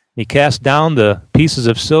 He cast down the pieces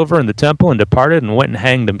of silver in the temple and departed and went and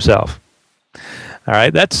hanged himself. All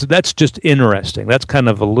right, that's just interesting. That's kind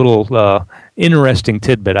of a little interesting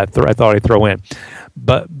tidbit I thought I'd throw in.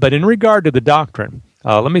 But in regard to the doctrine,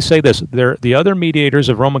 let me say this. The other mediators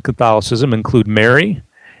of Roman Catholicism include Mary,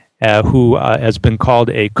 who has been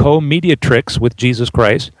called a co-mediatrix with Jesus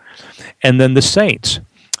Christ, and then the saints,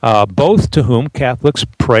 both to whom Catholics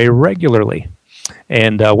pray regularly.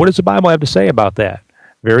 And what does the Bible have to say about that?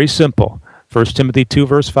 Very simple. 1 Timothy 2,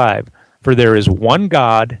 verse 5. For there is one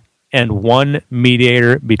God and one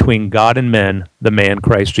mediator between God and men, the man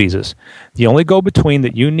Christ Jesus. The only go-between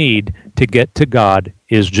that you need to get to God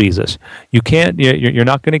is Jesus. You can't. You're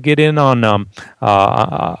not going to get in on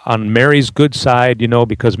Mary's good side,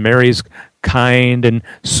 because Mary's kind and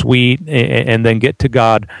sweet, and then get to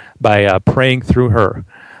God by praying through her.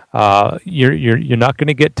 You're not going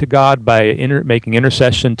to get to God by making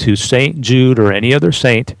intercession to Saint Jude or any other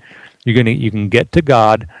saint. You can get to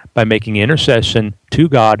God by making intercession to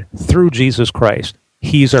God through Jesus Christ.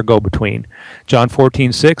 He's our go-between. John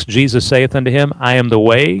 14:6, Jesus saith unto him, I am the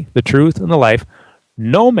way, the truth, and the life.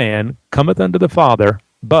 No man cometh unto the Father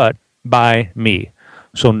but by me.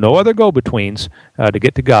 So no other go-betweens to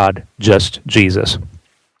get to God, just Jesus.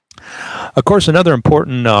 Of course, another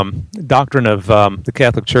important doctrine of the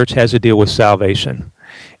Catholic Church has to deal with salvation.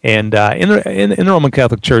 And in the Roman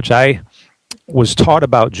Catholic Church, I was taught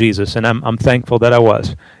about Jesus, and I'm thankful that I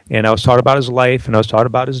was. And I was taught about his life, and I was taught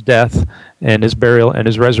about his death, and his burial, and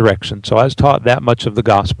his resurrection. So I was taught that much of the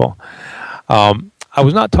gospel. I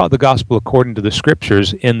was not taught the gospel according to the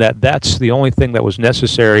scriptures, in that that's the only thing that was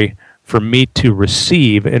necessary for me to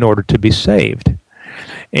receive in order to be saved.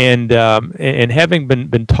 And having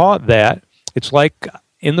been taught that, it's like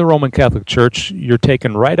in the Roman Catholic Church, you're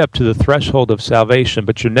taken right up to the threshold of salvation,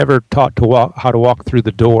 but you're never taught how to walk through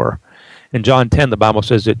the door. In John 10, the Bible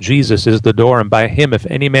says that Jesus is the door, and by him, if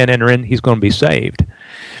any man enter in, he's going to be saved.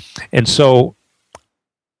 And so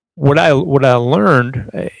what I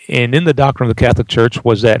learned and in the doctrine of the Catholic Church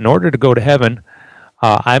was that in order to go to heaven,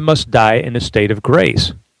 I must die in a state of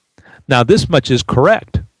grace. Now, this much is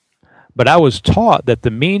correct, but I was taught that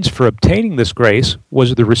the means for obtaining this grace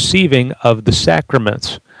was the receiving of the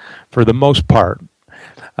sacraments for the most part.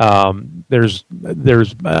 There's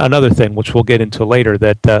another thing which we'll get into later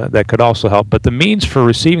that could also help. But the means for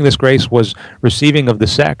receiving this grace was receiving of the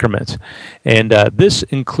sacraments, and this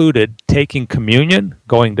included taking communion,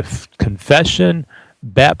 going to confession,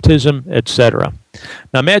 baptism, etc.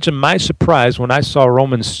 Now imagine my surprise when I saw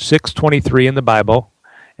Romans 6:23 in the Bible,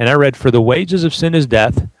 and I read, "For the wages of sin is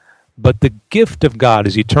death, but the gift of God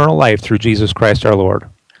is eternal life through Jesus Christ our Lord."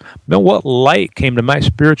 Now, what light came to my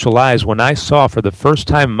spiritual eyes when I saw for the first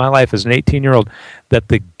time in my life as an 18-year-old that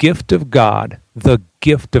the gift of God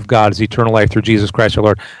is eternal life through Jesus Christ our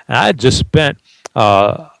Lord. And I had just spent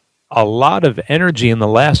a lot of energy in the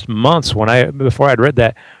last months before I'd read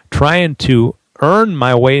that, trying to earn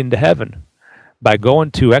my way into heaven by going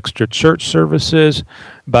to extra church services,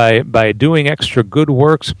 by doing extra good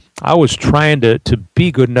works. I was trying to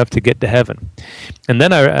be good enough to get to heaven. And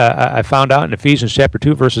then I found out in Ephesians chapter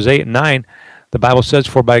 2, verses 8 and 9, the Bible says,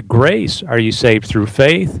 "For by grace are you saved through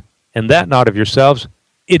faith, and that not of yourselves.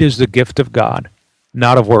 It is the gift of God,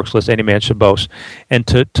 not of works, lest any man should boast." And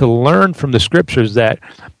to learn from the Scriptures that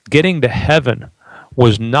getting to heaven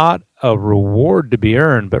was not a reward to be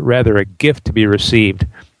earned, but rather a gift to be received.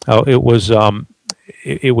 It was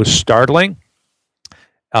startling.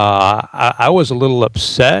 I was a little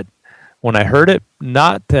upset when I heard it,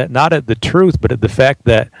 not at the truth, but at the fact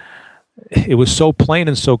that it was so plain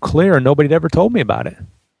and so clear, and nobody had ever told me about it.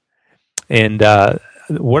 And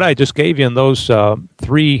what I just gave you in those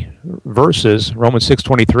three verses, Romans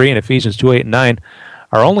 6:23 and Ephesians 2:8 and 9,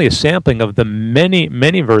 are only a sampling of the many,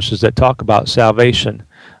 many verses that talk about salvation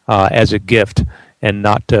as a gift and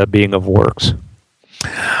not being of works.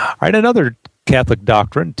 All right, another Catholic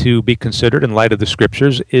doctrine to be considered in light of the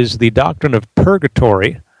Scriptures is the doctrine of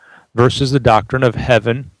purgatory versus the doctrine of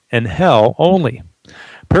heaven and hell only.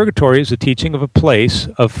 Purgatory is the teaching of a place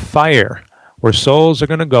of fire where souls are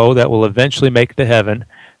going to go that will eventually make it to heaven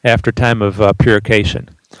after time of purification.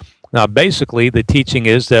 Now, basically, the teaching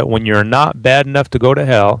is that when you're not bad enough to go to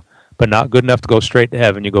hell, but not good enough to go straight to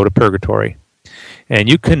heaven, you go to purgatory. And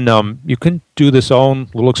you can do this own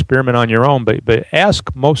little experiment on your own, but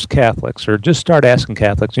ask most Catholics, or just start asking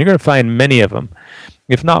Catholics. You're going to find many of them,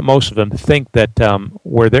 if not most of them, think that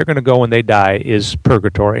where they're going to go when they die is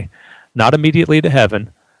purgatory. Not immediately to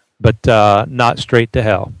heaven, but not straight to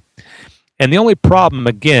hell. And the only problem,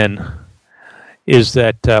 again, is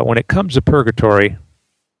that when it comes to purgatory,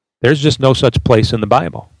 there's just no such place in the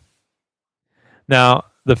Bible. Now,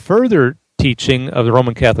 the further teaching of the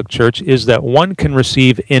Roman Catholic Church is that one can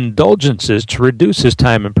receive indulgences to reduce his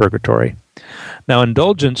time in purgatory. Now,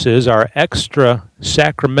 indulgences are extra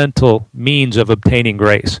sacramental means of obtaining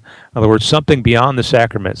grace. In other words, something beyond the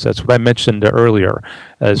sacraments. That's what I mentioned earlier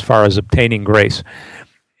as far as obtaining grace.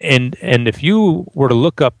 And if you were to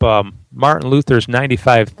look up Martin Luther's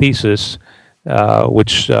 95 Thesis,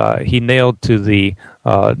 which he nailed to the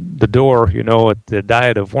door, at the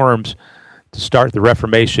Diet of Worms, to start the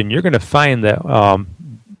Reformation, you're going to find that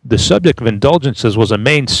the subject of indulgences was a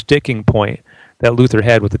main sticking point that Luther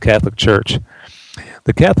had with the Catholic Church.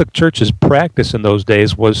 The Catholic Church's practice in those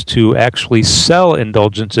days was to actually sell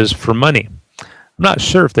indulgences for money. I'm not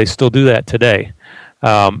sure if they still do that today,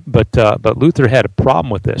 but Luther had a problem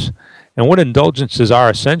with this. And what indulgences are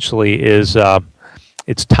essentially is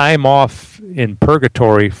it's time off in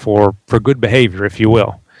purgatory for good behavior, if you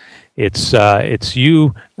will. It's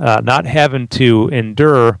you not having to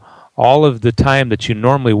endure all of the time that you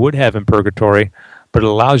normally would have in purgatory, but it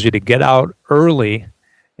allows you to get out early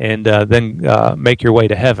and then make your way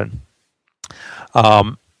to heaven.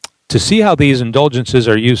 To see how these indulgences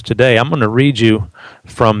are used today, I'm going to read you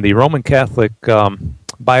from the Roman Catholic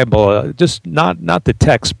Bible, just not the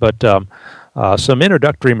text, but some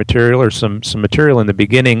introductory material or some material in the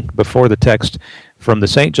beginning before the text from the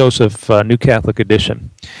St. Joseph New Catholic Edition.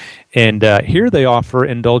 And here they offer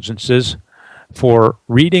indulgences for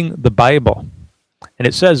reading the Bible. And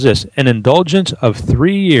it says this: an indulgence of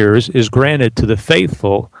 3 years is granted to the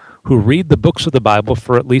faithful who read the books of the Bible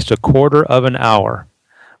for at least a quarter of an hour,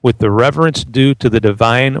 with the reverence due to the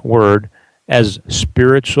divine word as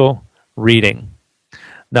spiritual reading.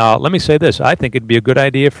 Now, let me say this. I think it'd be a good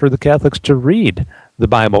idea for the Catholics to read the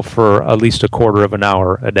Bible for at least a quarter of an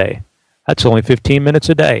hour a day. That's only 15 minutes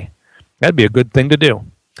a day. That'd be a good thing to do.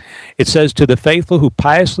 It says, to the faithful who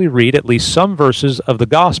piously read at least some verses of the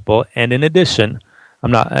gospel, and in addition,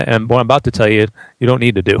 and what I'm about to tell you, you don't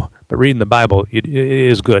need to do, but reading the Bible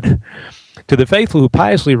is good. To the faithful who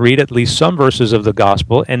piously read at least some verses of the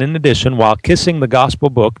gospel, and in addition, while kissing the gospel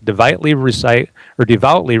book, devoutly recite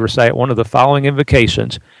one of the following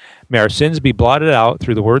invocations: may our sins be blotted out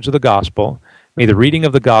through the words of the gospel. May the reading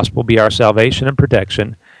of the gospel be our salvation and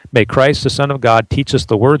protection. May Christ, the Son of God, teach us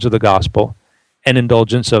the words of the gospel. An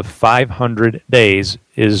indulgence of 500 days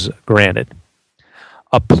is granted.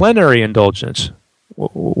 A plenary indulgence,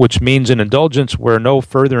 which means an indulgence where no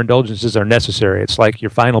further indulgences are necessary. It's like your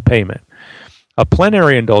final payment. A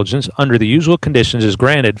plenary indulgence under the usual conditions is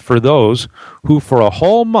granted for those who for a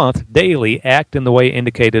whole month daily act in the way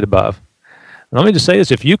indicated above. And let me just say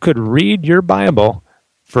this, if you could read your Bible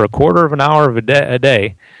for a quarter of an hour of a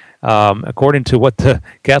day, according to what the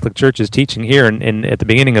Catholic Church is teaching here at the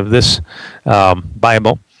beginning of this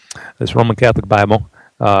Bible, this Roman Catholic Bible,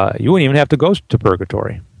 you wouldn't even have to go to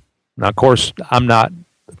purgatory. Now, of course, I'm not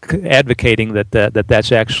advocating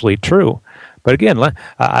that's actually true. But again,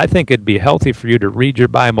 I think it'd be healthy for you to read your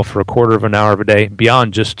Bible for a quarter of an hour of a day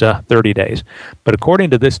beyond just 30 days. But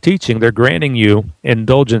according to this teaching, they're granting you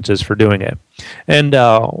indulgences for doing it. And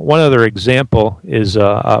one other example is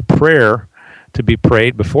a prayer to be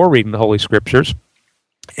prayed before reading the Holy Scriptures.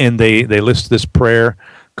 And they list this prayer: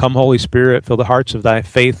 "Come, Holy Spirit, fill the hearts of thy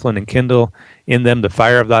faithful and enkindle in them the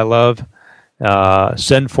fire of thy love.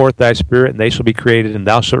 Send forth thy Spirit, and they shall be created, and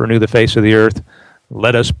thou shalt renew the face of the earth.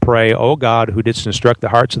 Let us pray, O God, who didst instruct the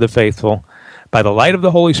hearts of the faithful, by the light of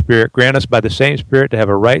the Holy Spirit, grant us by the same Spirit to have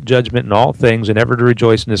a right judgment in all things, and ever to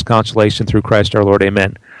rejoice in his consolation through Christ our Lord.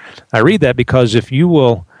 Amen." I read that because if you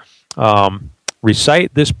will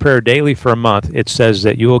recite this prayer daily for a month, it says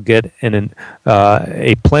that you will get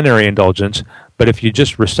a plenary indulgence. But if you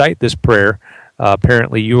just recite this prayer,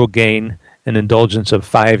 apparently you will gain an indulgence of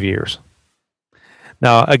 5 years.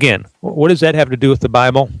 Now, again, what does that have to do with the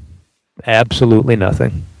Bible? Absolutely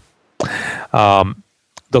nothing. The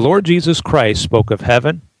Lord Jesus Christ spoke of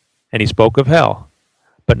heaven, and he spoke of hell,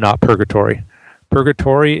 but not purgatory.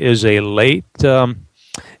 Purgatory is a late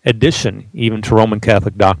addition even to Roman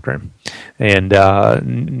Catholic doctrine, and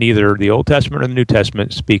neither the Old Testament or the New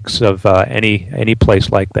Testament speaks of any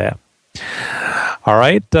place like that. All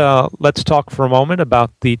right, let's talk for a moment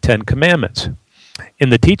about the Ten Commandments. In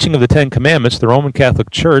the teaching of the Ten Commandments, the Roman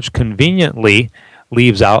Catholic Church conveniently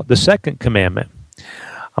leaves out the second commandment.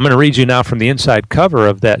 I'm going to read you now from the inside cover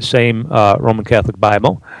of that same Roman Catholic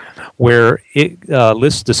Bible, where it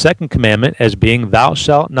lists the second commandment as being, "Thou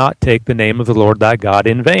shalt not take the name of the Lord thy God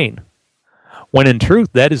in vain." When in truth,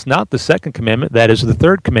 that is not the second commandment, that is the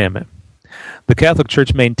third commandment. The Catholic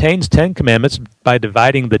Church maintains 10 commandments by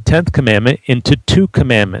dividing the 10th commandment into 2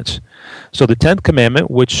 commandments. So the 10th commandment,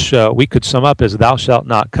 which we could sum up as "Thou shalt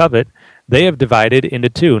not covet," they have divided into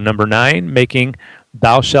 2. Number 9, making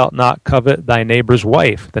 "Thou shalt not covet thy neighbor's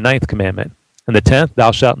wife," the 9th commandment. And the 10th,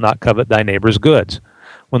 "Thou shalt not covet thy neighbor's goods,"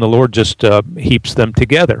 when the Lord just heaps them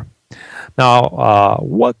together. Now,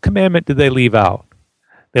 what commandment did they leave out?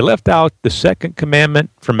 They left out the second commandment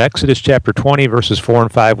from Exodus chapter 20, verses 4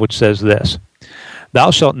 and 5, which says this: "Thou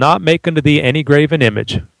shalt not make unto thee any graven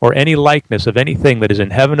image, or any likeness of anything that is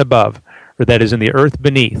in heaven above, or that is in the earth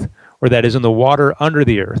beneath, or that is in the water under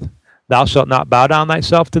the earth. Thou shalt not bow down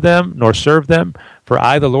thyself to them, nor serve them, for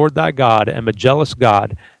I, the Lord thy God, am a jealous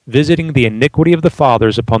God, visiting the iniquity of the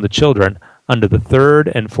fathers upon the children, unto the 3rd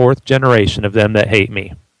and 4th generation of them that hate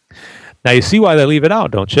me." Now you see why they leave it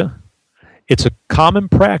out, don't you? It's a common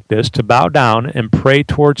practice to bow down and pray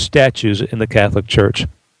towards statues in the Catholic Church.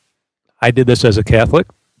 I did this as a Catholic,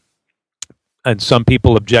 and some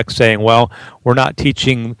people object, saying, well, we're not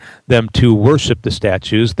teaching them to worship the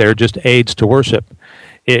statues, they're just aids to worship.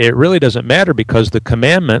 It really doesn't matter, because the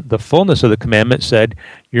commandment, the fullness of the commandment said,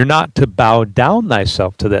 you're not to bow down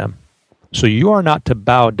thyself to them. So you are not to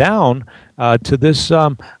bow down to this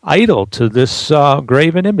idol, to this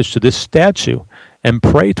graven image, to this statue, and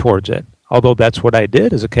pray towards it. Although that's what I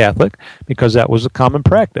did as a Catholic, because that was a common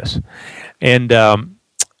practice. And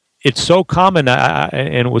it's so common,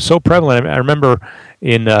 and it was so prevalent. I remember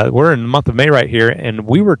we're in the month of May right here, and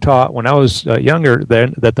we were taught when I was younger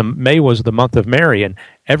then that the May was the month of Mary, and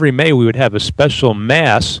every May we would have a special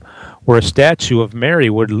Mass where a statue of Mary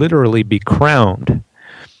would literally be crowned.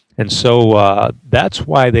 And so that's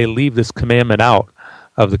why they leave this commandment out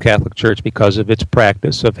of the Catholic Church, because of its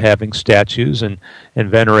practice of having statues and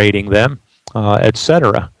venerating them,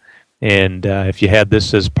 etc. And if you had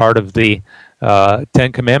this as part of the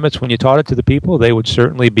 10 Commandments when you taught it to the people, they would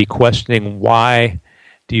certainly be questioning, why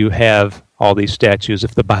do you have all these statues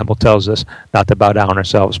if the Bible tells us not to bow down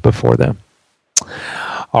ourselves before them?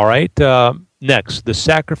 All right, next, the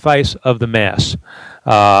sacrifice of the Mass.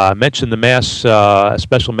 I mentioned the Mass, a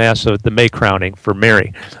special Mass of the May crowning for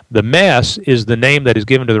Mary. The Mass is the name that is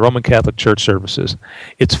given to the Roman Catholic Church services.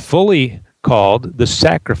 It's fully called the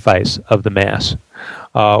sacrifice of the Mass.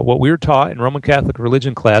 What we were taught in Roman Catholic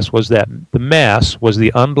religion class was that the Mass was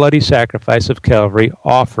the unbloody sacrifice of Calvary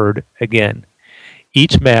offered again.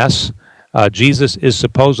 Each Mass, Jesus is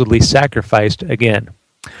supposedly sacrificed again.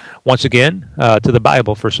 Once again, to the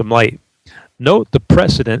Bible for some light. Note the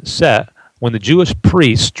precedent set when the Jewish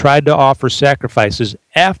priests tried to offer sacrifices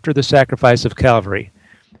after the sacrifice of Calvary.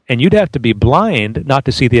 And you'd have to be blind not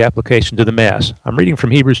to see the application to the Mass. I'm reading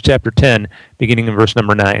from Hebrews chapter 10, beginning in verse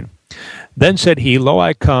number 9. Then said he, Lo,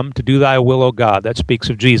 I come to do thy will, O God. That speaks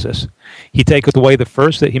of Jesus. He taketh away the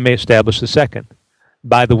first, that he may establish the second.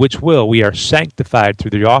 By the which will we are sanctified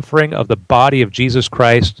through the offering of the body of Jesus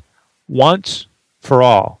Christ once for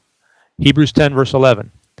all. Hebrews 10, verse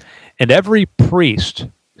 11. And every priest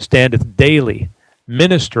standeth daily,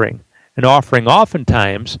 ministering, and offering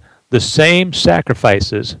oftentimes the same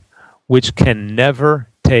sacrifices, which can never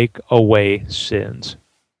take away sins.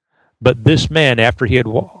 But this man, after he had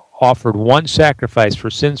offered one sacrifice for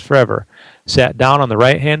sins forever, sat down on the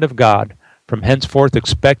right hand of God, from henceforth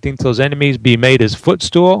expecting till his enemies be made his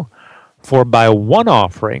footstool. For by one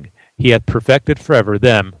offering he hath perfected forever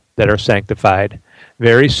them that are sanctified.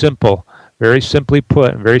 Very simple, very simply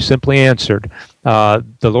put, and very simply answered. The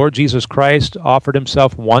Lord Jesus Christ offered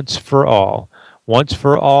himself once for all. Once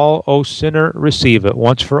for all, O sinner, receive it.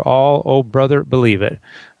 Once for all, O brother, believe it.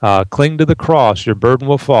 Cling to the cross, your burden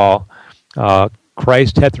will fall.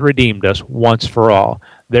 Christ hath redeemed us once for all.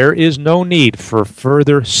 There is no need for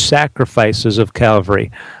further sacrifices of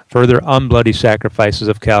Calvary, further unbloody sacrifices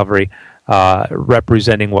of Calvary,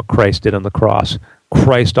 representing what Christ did on the cross.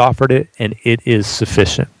 Christ offered it, and it is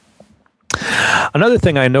sufficient. Another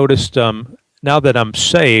thing I noticed now that I'm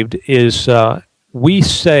saved is we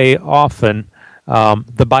say often,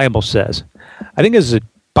 the Bible says. I think as a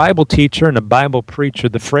Bible teacher and a Bible preacher,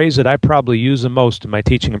 the phrase that I probably use the most in my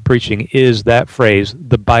teaching and preaching is that phrase,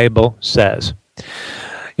 the Bible says.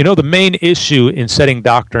 You know, the main issue in setting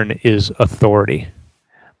doctrine is authority.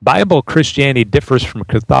 Bible Christianity differs from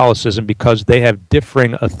Catholicism because they have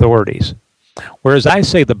differing authorities. Whereas I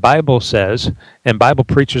say the Bible says, and Bible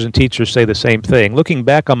preachers and teachers say the same thing. Looking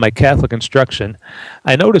back on my Catholic instruction,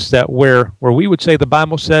 I noticed that where we would say the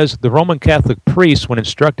Bible says, the Roman Catholic priests, when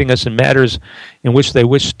instructing us in matters in which they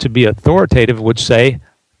wish to be authoritative, would say,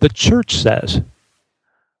 the Church says.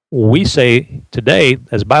 We say today,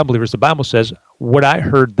 as Bible believers, the Bible says, what I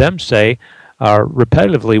heard them say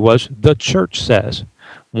repetitively was, the Church says.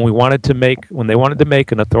 When they wanted to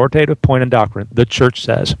make an authoritative point in doctrine, the Church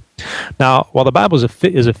says. Now, while the Bible is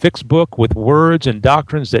a fixed book with words and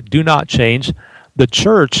doctrines that do not change, the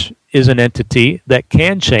Church is an entity that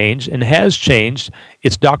can change and has changed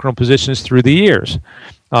its doctrinal positions through the years.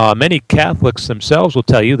 Many Catholics themselves will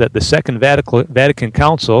tell you that the Second Vatican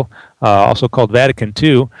Council, also called Vatican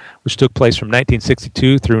II, which took place from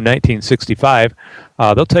 1962 through 1965,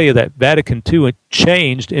 they'll tell you that Vatican II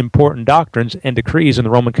changed important doctrines and decrees in the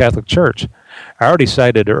Roman Catholic Church. I already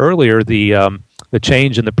cited earlier the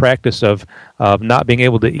change in the practice of not being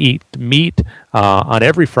able to eat meat on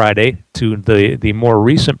every Friday to the more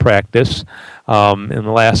recent practice in the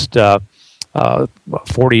last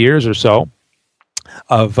 40 years or so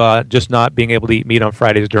of just not being able to eat meat on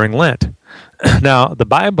Fridays during Lent. Now, the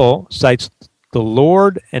Bible cites the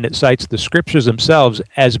Lord and it cites the Scriptures themselves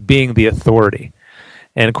as being the authority.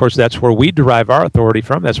 And, of course, that's where we derive our authority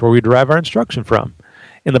from. That's where we derive our instruction from.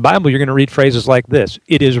 In the Bible, you're going to read phrases like this,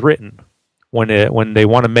 it is written, when they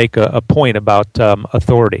want to make a point about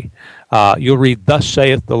authority. You'll read, thus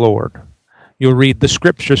saith the Lord. You'll read, the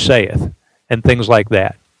Scripture saith, and things like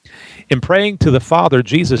that. In praying to the Father,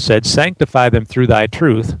 Jesus said, sanctify them through thy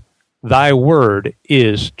truth. Thy word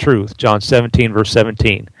is truth. John 17, verse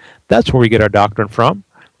 17. That's where we get our doctrine from.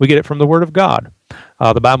 We get it from the Word of God.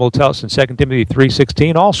 The Bible tells us in 2 Timothy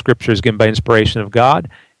 3:16, all Scripture is given by inspiration of God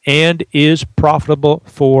and is profitable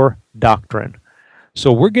for doctrine.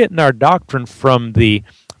 So we're getting our doctrine from the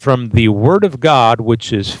Word of God,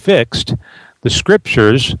 which is fixed, the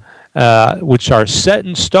Scriptures, which are set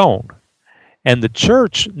in stone. And the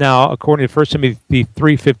Church now, according to 1 Timothy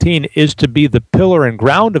 3:15, is to be the pillar and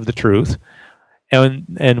ground of the truth,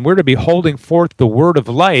 and we're to be holding forth the word of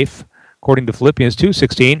life, according to Philippians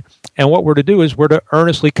 2:16. And what we're to do is we're to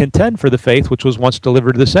earnestly contend for the faith which was once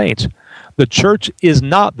delivered to the saints. The Church is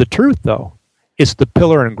not the truth, though. It's the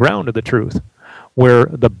pillar and ground of the truth, where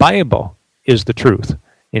the Bible is the truth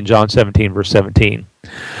in John 17, verse 17.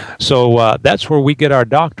 So that's where we get our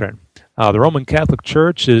doctrine. The Roman Catholic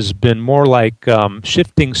Church has been more like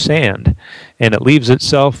shifting sand, and it leaves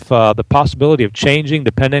itself the possibility of changing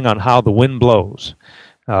depending on how the wind blows.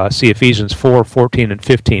 See Ephesians 4:14 and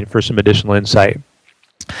 15 for some additional insight.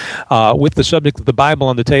 With the subject of the Bible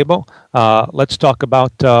on the table, let's talk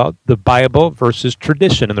about the Bible versus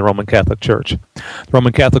tradition in the Roman Catholic Church. The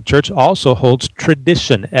Roman Catholic Church also holds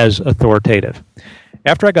tradition as authoritative.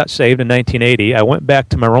 After I got saved in 1980, I went back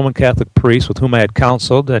to my Roman Catholic priest with whom I had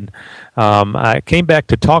counseled, and I came back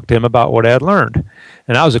to talk to him about what I had learned.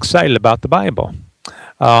 And I was excited about the Bible.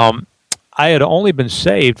 I had only been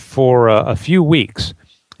saved for a few weeks,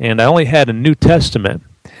 and I only had a New Testament.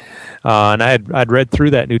 And I'd read through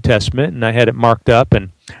that New Testament, and I had it marked up.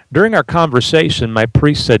 And during our conversation, my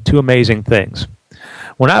priest said two amazing things.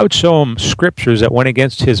 When I would show him scriptures that went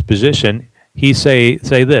against his position, he'd say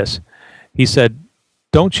this. He said,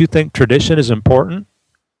 "Don't you think tradition is important?"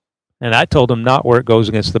 And I told him not where it goes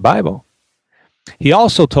against the Bible. He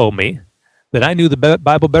also told me that I knew the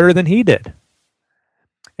Bible better than he did.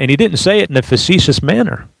 And he didn't say it in a facetious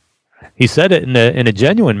manner. He said it in a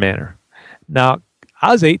genuine manner. Now,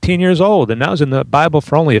 I was 18 years old, and I was in the Bible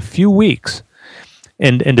for only a few weeks.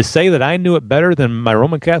 And to say that I knew it better than my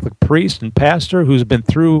Roman Catholic priest and pastor who's been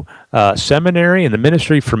through seminary and the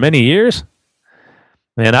ministry for many years,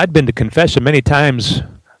 man, I'd been to confession many times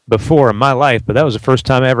before in my life, but that was the first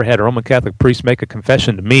time I ever had a Roman Catholic priest make a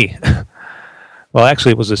confession to me. Well,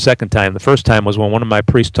 actually, it was the second time. The first time was when one of my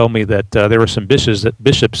priests told me that there were some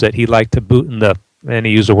bishops that he liked to boot in the, and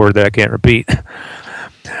he used a word that I can't repeat.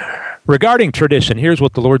 Regarding tradition, here's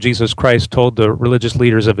what the Lord Jesus Christ told the religious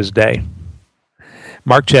leaders of his day.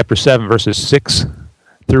 Mark chapter 7, verses 6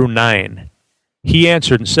 through 9. He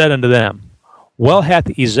answered and said unto them, Well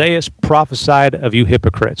hath Esaias prophesied of you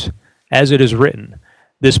hypocrites, as it is written,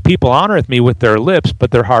 This people honoreth me with their lips, but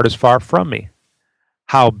their heart is far from me.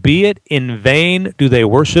 Howbeit in vain do they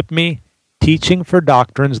worship me, teaching for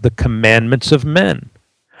doctrines the commandments of men.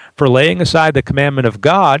 For laying aside the commandment of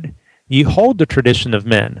God, ye hold the tradition of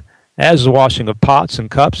men, as the washing of pots and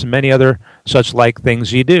cups and many other such like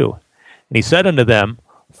things ye do. And he said unto them,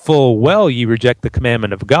 Full well ye reject the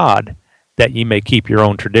commandment of God, that ye may keep your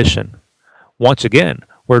own tradition. Once again,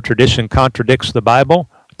 where tradition contradicts the Bible,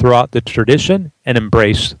 throw out the tradition and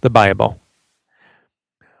embrace the Bible.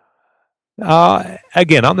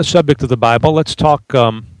 Again, on the subject of the Bible, let's talk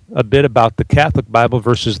a bit about the Catholic Bible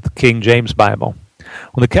versus the King James Bible.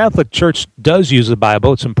 When the Catholic Church does use the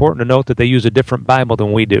Bible, it's important to note that they use a different Bible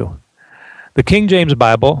than we do. The King James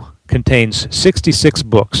Bible contains 66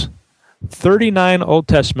 books, 39 Old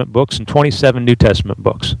Testament books, and 27 New Testament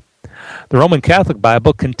books. The Roman Catholic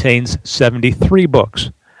Bible contains 73 books,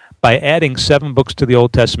 by adding 7 books to the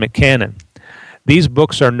Old Testament canon. These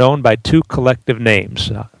books are known by two collective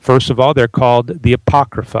names. First of all, they're called the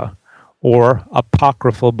Apocrypha, or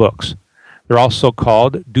apocryphal books. They're also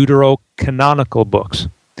called deuterocanonical books.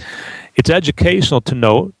 It's educational to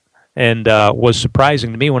note, and was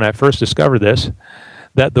surprising to me when I first discovered this,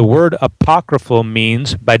 that the word apocryphal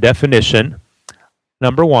means, by definition,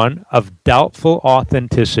 number 1, of doubtful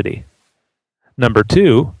authenticity. Number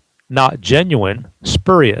 2, not genuine,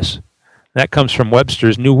 spurious. That comes from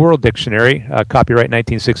Webster's New World Dictionary, copyright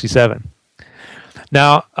 1967.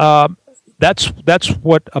 Now, that's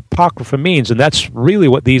what Apocrypha means, and that's really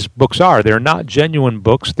what these books are. They're not genuine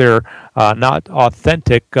books. They're not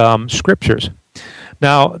authentic scriptures.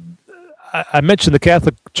 Now, I mentioned the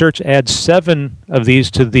Catholic Church adds 7 of these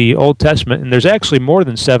to the Old Testament, and there's actually more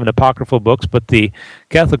than 7 apocryphal books, but the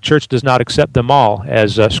Catholic Church does not accept them all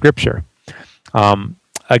as scripture.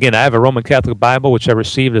 Again, I have a Roman Catholic Bible, which I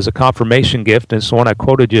received as a confirmation gift, and it's the one I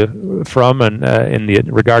quoted you from and in the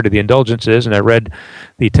regard to the indulgences, and I read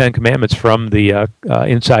the 10 Commandments from the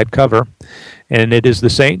inside cover. And it is the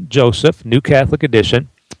St. Joseph New Catholic Edition,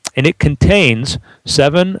 and it contains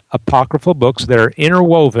 7 apocryphal books that are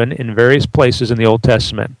interwoven in various places in the Old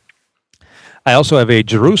Testament. I also have a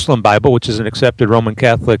Jerusalem Bible, which is an accepted Roman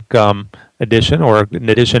Catholic edition, or an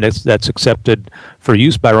edition that's accepted for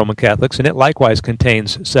use by Roman Catholics, and it likewise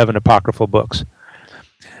contains 7 apocryphal books.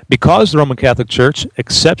 Because the Roman Catholic Church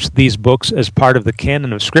accepts these books as part of the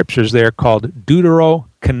canon of scriptures, they are called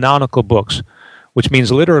deuterocanonical books, which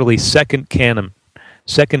means literally second canon.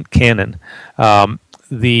 The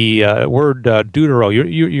word deutero,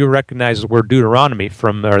 you recognize the word Deuteronomy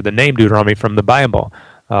from, or the name Deuteronomy from the Bible,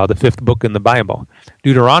 the 5th book in the Bible.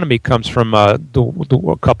 Deuteronomy comes from a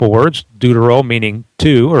couple words, deutero meaning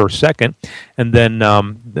 2 or second, and then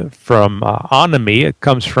from onomy, it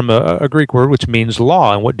comes from a Greek word which means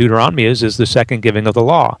law, and what Deuteronomy is the second giving of the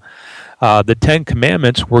law. The 10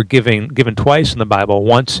 Commandments were given twice in the Bible,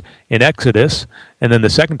 once in Exodus, and then the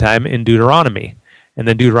second time in Deuteronomy. And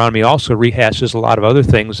then Deuteronomy also rehashes a lot of other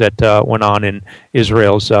things that went on in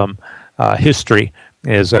Israel's history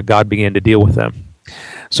as God began to deal with them.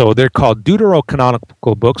 So they're called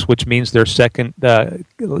deuterocanonical books, which means they're second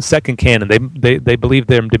canon. They believe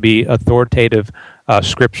them to be authoritative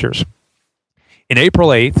scriptures. In April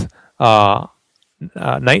 8th,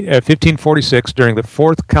 1546, during the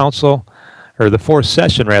Fourth Council or the fourth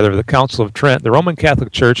session rather, of the Council of Trent, the Roman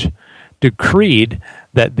Catholic Church decreed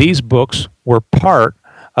that these books were part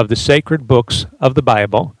of the sacred books of the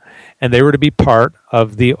Bible, and they were to be part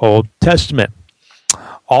of the Old Testament.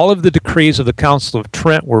 All of the decrees of the Council of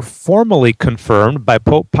Trent were formally confirmed by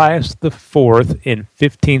Pope Pius IV in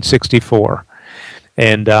 1564.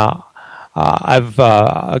 And I've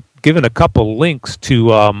given a couple links to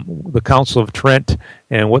the Council of Trent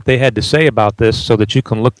and what they had to say about this so that you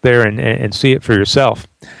can look there and see it for yourself.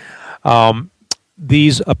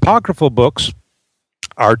 These apocryphal books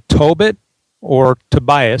are Tobit or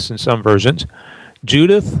Tobias in some versions,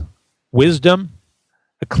 Judith, Wisdom,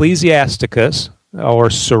 Ecclesiasticus, or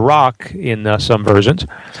Sirach in some versions.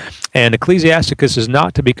 And Ecclesiasticus is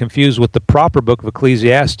not to be confused with the proper book of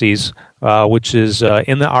Ecclesiastes, which is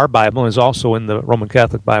in our Bible and is also in the Roman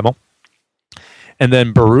Catholic Bible. And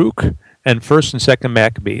then Baruch and 1st and 2nd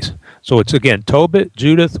Maccabees. So it's, again, Tobit,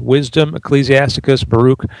 Judith, Wisdom, Ecclesiasticus,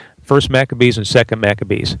 Baruch, 1st Maccabees, and 2nd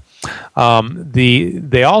Maccabees.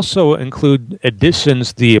 They also include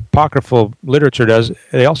additions, the apocryphal literature does,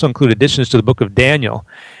 they also include additions to the book of Daniel,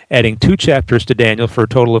 adding 2 chapters to Daniel for a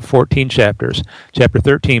total of 14 chapters. Chapter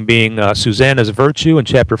 13 being Susanna's virtue, and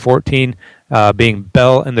chapter 14 being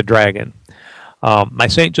Bel and the Dragon. My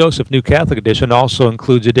St. Joseph New Catholic Edition also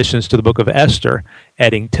includes additions to the book of Esther,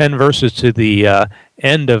 adding 10 verses to the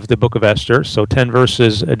end of the book of Esther, so 10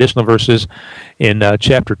 verses, additional verses in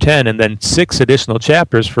chapter 10, and then 6 additional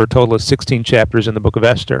chapters for a total of 16 chapters in the book of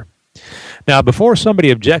Esther. Now, before somebody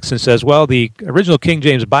objects and says, well, the original King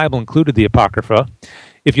James Bible included the Apocrypha,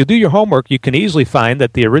 if you do your homework, you can easily find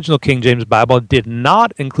that the original King James Bible did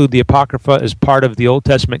not include the Apocrypha as part of the Old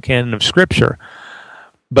Testament canon of Scripture.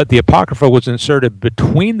 But the Apocrypha was inserted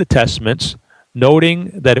between the Testaments,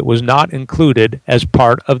 noting that it was not included as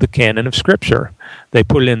part of the canon of Scripture. They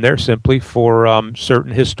put it in there simply for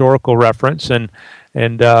certain historical reference and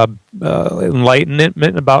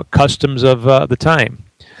enlightenment about customs of the time.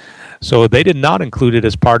 So they did not include it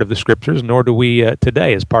as part of the Scriptures, nor do we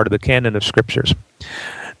today as part of the canon of Scriptures.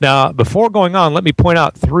 Now, before going on, let me point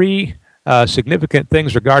out 3 significant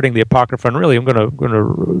things regarding the Apocrypha, and really I'm going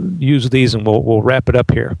to use these and we'll wrap it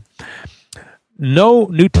up here. No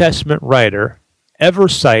New Testament writer ever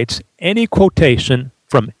cites any quotation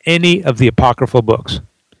from any of the apocryphal books.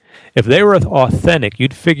 If they were authentic,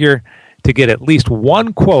 you'd figure to get at least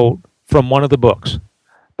one quote from one of the books,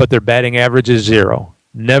 but their batting average is 0.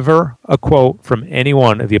 Never a quote from any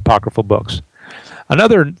one of the apocryphal books.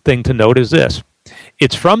 Another thing to note is this.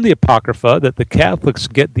 It's from the Apocrypha that the Catholics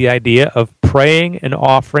get the idea of praying and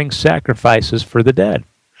offering sacrifices for the dead.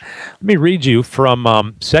 Let me read you from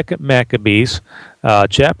 2nd Maccabees,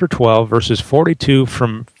 chapter 12, verses 42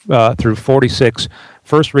 through 46,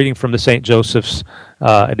 first reading from the St. Joseph's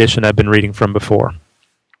edition I've been reading from before.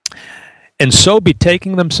 And so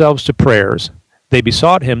betaking themselves to prayers, they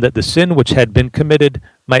besought him that the sin which had been committed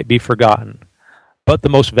might be forgotten. But the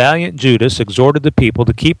most valiant Judas exhorted the people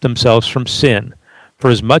to keep themselves from sin, for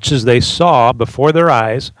as much as they saw before their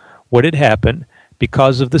eyes what had happened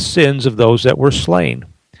because of the sins of those that were slain.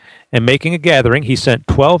 And making a gathering, he sent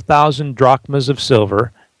 12,000 drachmas of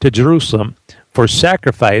silver to Jerusalem for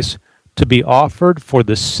sacrifice to be offered for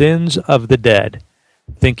the sins of the dead,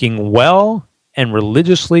 thinking well and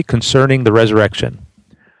religiously concerning the resurrection.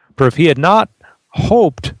 For if he had not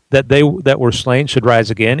hoped that they that were slain should rise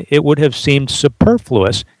again, it would have seemed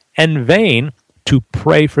superfluous and vain to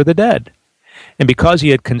pray for the dead. And because he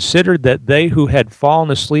had considered that they who had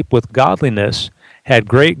fallen asleep with godliness had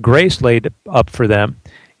great grace laid up for them,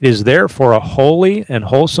 it is therefore a holy and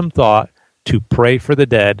wholesome thought to pray for the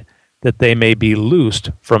dead, that they may be loosed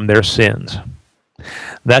from their sins.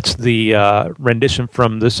 That's the rendition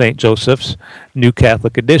from the St. Joseph's New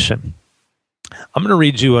Catholic Edition. I'm going to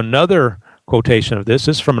read you another quotation of this.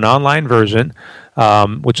 This is from an online version,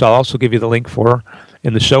 which I'll also give you the link for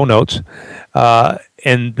in the show notes.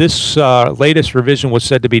 And this latest revision was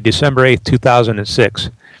said to be December 8th, 2006.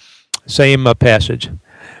 Same passage.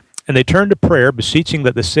 And they turned to prayer, beseeching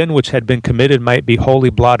that the sin which had been committed might be wholly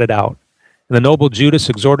blotted out. And the noble Judas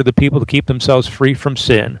exhorted the people to keep themselves free from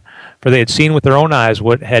sin, for they had seen with their own eyes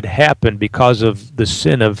what had happened because of the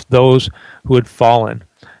sin of those who had fallen.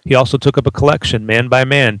 He also took up a collection, man by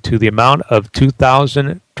man, to the amount of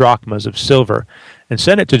 2,000 drachmas of silver, and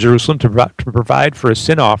sent it to Jerusalem to provide for a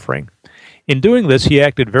sin offering. In doing this, he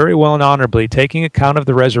acted very well and honorably, taking account of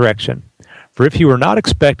the resurrection. For if he were not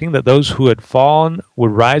expecting that those who had fallen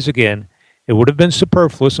would rise again, it would have been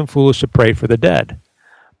superfluous and foolish to pray for the dead.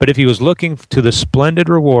 But if he was looking to the splendid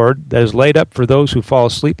reward that is laid up for those who fall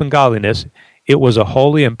asleep in godliness, it was a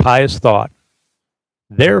holy and pious thought.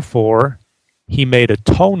 Therefore, he made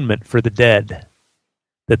atonement for the dead,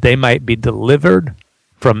 that they might be delivered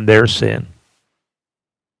from their sin.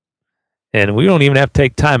 And we don't even have to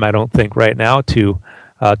take time, I don't think, right now to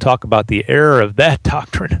talk about the error of that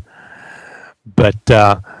doctrine. But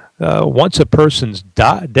once a person's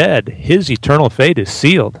dead, his eternal fate is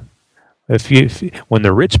sealed. When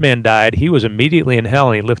the rich man died, he was immediately in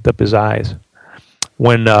hell and he lifted up his eyes.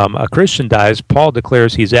 When a Christian dies, Paul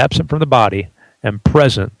declares he's absent from the body and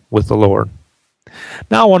present with the Lord.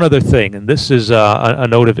 Now, one other thing, and this is a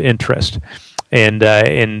note of interest, and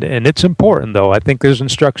it's important, though. I think there's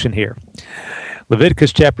instruction here.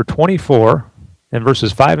 Leviticus chapter 24 and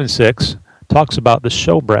verses 5 and 6 talks about the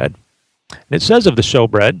showbread. And it says of the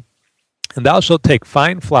showbread, "And thou shalt take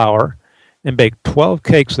fine flour and bake 12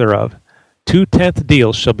 cakes thereof. 2/10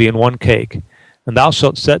 deals shall be in one cake. And thou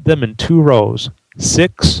shalt set them in 2 rows,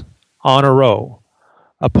 6 on a row,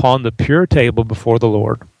 upon the pure table before the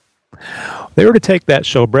Lord." They were to take that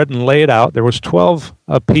showbread and lay it out. There was 12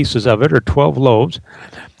 pieces of it, or 12 loaves,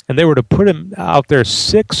 and they were to put them out there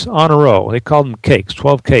 6 on a row. They called them cakes,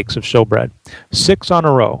 12 cakes of showbread, 6 on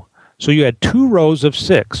a row. So you had 2 rows of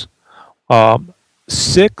 6,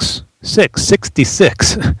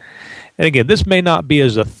 66. And again, this may not be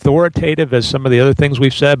as authoritative as some of the other things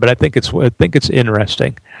we've said, but I think it's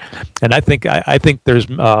interesting, and I think there's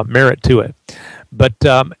merit to it. But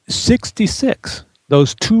 66.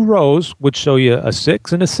 Those 2 rows would show you a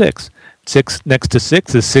 6 and a 6. 6 next to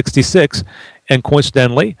 6 is 66. And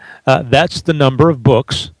coincidentally, that's the number of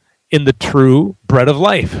books in the true bread of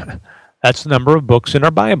life. That's the number of books in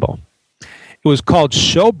our Bible. It was called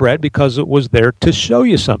showbread because it was there to show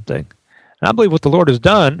you something. And I believe what the Lord has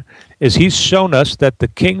done is He's shown us that the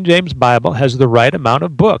King James Bible has the right amount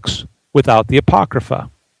of books without the Apocrypha.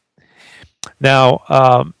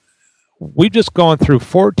 Now, we've just gone through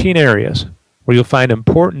 14 areas where you'll find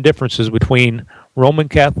important differences between Roman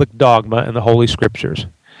Catholic dogma and the Holy Scriptures.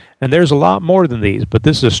 And there's a lot more than these, but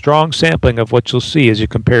this is a strong sampling of what you'll see as you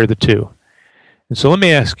compare the two. And so let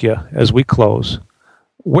me ask you, as we close,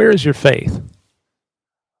 where is your faith?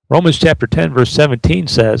 Romans chapter 10, verse 17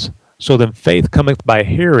 says, "So then faith cometh by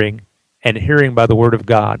hearing, and hearing by the word of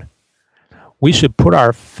God." We should put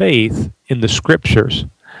our faith in the Scriptures,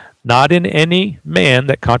 not in any man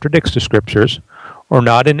that contradicts the Scriptures, or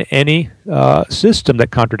not in any system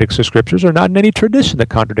that contradicts the Scriptures, or not in any tradition that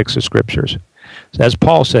contradicts the Scriptures. So as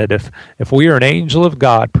Paul said, if we are an angel of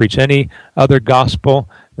God, preach any other gospel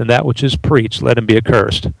than that which is preached, let him be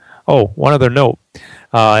accursed. Oh, one other note.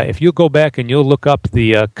 If you go back and you'll look up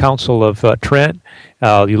the Council of Trent,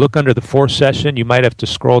 you look under the 4th session, you might have to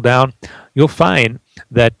scroll down, you'll find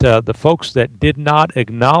that the folks that did not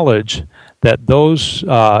acknowledge that those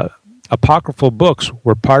apocryphal books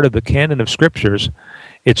were part of the canon of Scriptures,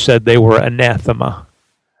 it said they were anathema.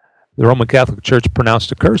 The Roman Catholic Church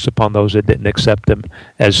pronounced a curse upon those that didn't accept them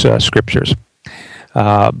as Scriptures.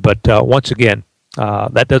 But once again,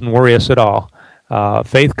 that doesn't worry us at all.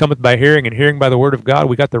 Faith cometh by hearing, and hearing by the word of God.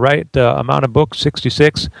 We got the right amount of books,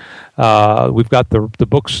 66. We've got the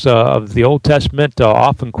books of the Old Testament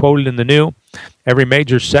often quoted in the New. Every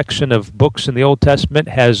major section of books in the Old Testament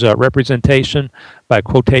has representation by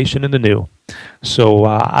quotation in the New. So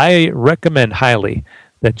I recommend highly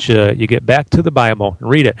that you get back to the Bible and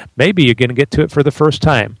read it. Maybe you're going to get to it for the first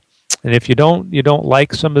time. And if you don't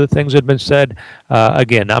like some of the things that have been said,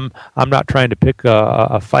 again, I'm not trying to pick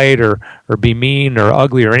a fight or be mean or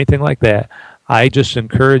ugly or anything like that. I just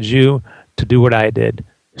encourage you to do what I did.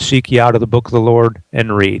 Seek ye out of the book of the Lord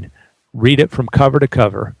and read. Read it from cover to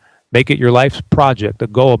cover. Make it your life's project, a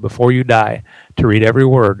goal before you die, to read every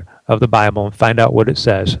word of the Bible and find out what it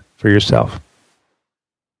says for yourself.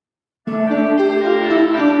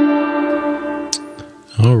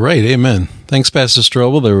 All right, amen. Thanks, Pastor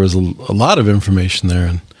Strobel. There was a lot of information there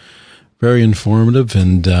and very informative,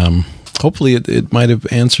 and hopefully it might have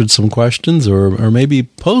answered some questions or maybe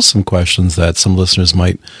posed some questions that some listeners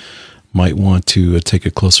might want to take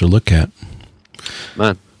a closer look at.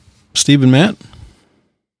 Man. Steve and Matt?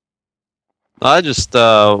 I just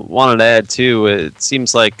wanted to add, too, it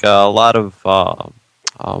seems like a lot of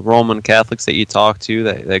Roman Catholics that you talk to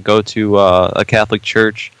that go to a Catholic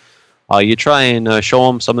church, you try and show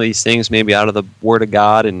them some of these things maybe out of the Word of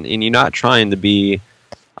God, and you're not trying to be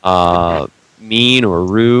mean or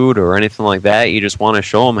rude or anything like that. You just want to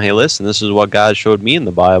show them, hey, listen, this is what God showed me in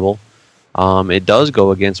the Bible. It does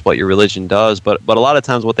go against what your religion does, but a lot of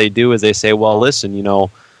times what they do is they say, well, listen,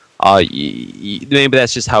 maybe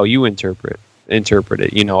that's just how you interpret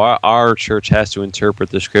it. Our church has to interpret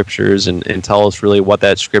the Scriptures and tell us really what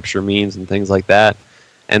that Scripture means and things like that.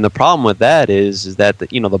 And the problem with that is that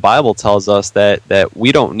the Bible tells us that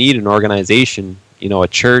we don't need an organization, a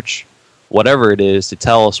church, whatever it is, to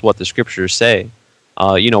tell us what the Scriptures say.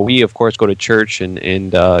 We of course go to church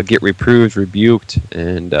and get reproved, rebuked,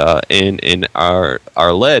 and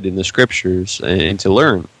are led in the Scriptures and to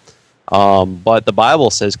learn. But the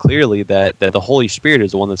Bible says clearly that the Holy Spirit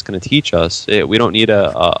is the one that's going to teach us. We don't need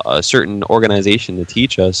a certain organization to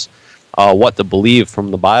teach us what to believe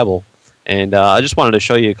from the Bible. And I just wanted to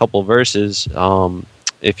show you a couple of verses.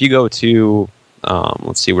 If you go to,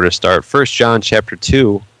 let's see where to start, 1 John chapter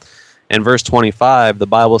 2 and verse 25, the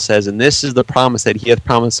Bible says, "And this is the promise that he hath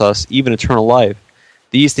promised us, even eternal life.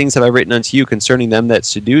 These things have I written unto you concerning them that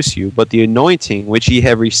seduce you, but the anointing which ye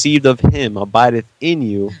have received of him abideth in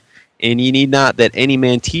you, and ye need not that any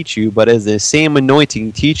man teach you, but as the same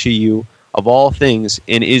anointing teacheth you of all things,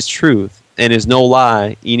 and is truth, and is no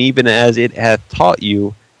lie, and even as it hath taught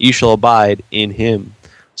you, ye shall abide in him."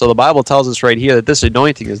 So the Bible tells us right here that this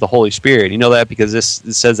anointing is the Holy Spirit. You know that because this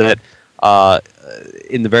says that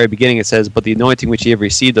in the very beginning it says, "But the anointing which ye have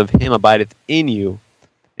received of him abideth in you."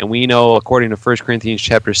 And we know, according to 1 Corinthians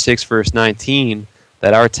chapter 6, verse 19,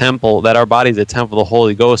 that our body is a temple of the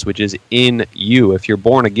Holy Ghost, which is in you. If you're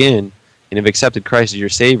born again and have accepted Christ as your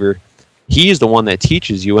Savior, He is the one that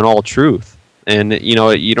teaches you in all truth. And you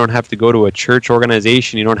don't have to go to a church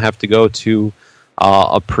organization. You don't have to go to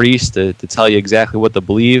a priest to tell you exactly what to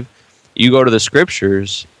believe. You go to the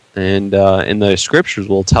Scriptures, and the Scriptures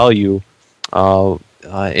will tell you,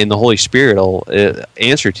 and the Holy Spirit will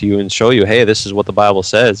answer to you and show you, hey, this is what the Bible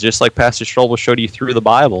says. Just like Pastor Strobel showed you through the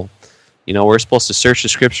Bible. We're supposed to search the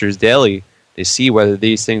Scriptures daily to see whether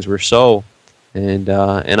these things were so. And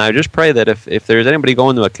I just pray that if there's anybody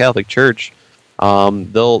going to a Catholic church,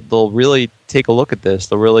 they'll really take a look at this.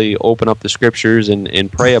 They'll really open up the Scriptures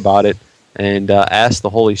and pray about it and ask the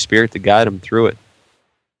Holy Spirit to guide them through it.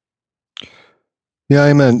 Yeah,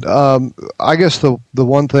 amen. I guess the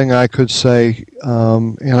one thing I could say,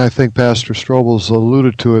 and I think Pastor Strobel's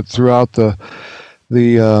alluded to it throughout the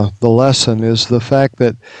lesson, is the fact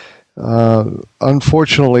that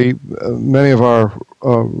unfortunately many of our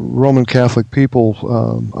Roman Catholic people,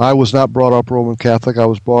 I was not brought up Roman Catholic, I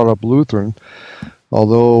was brought up Lutheran,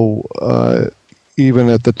 although even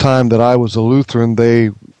at the time that I was a Lutheran,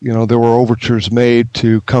 there were overtures made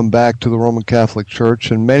to come back to the Roman Catholic Church,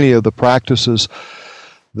 and many of the practices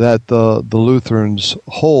that the Lutherans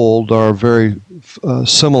hold are very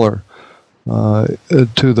similar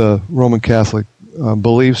to the Roman Catholic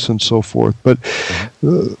beliefs and so forth. But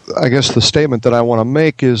I guess the statement that I want to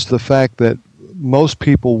make is the fact that most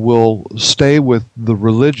people will stay with the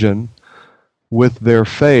religion, with their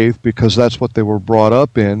faith, because that's what they were brought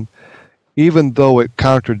up in, even though it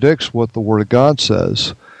contradicts what the Word of God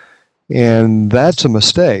says. And that's a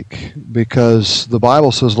mistake, because the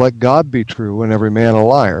Bible says, let God be true and every man a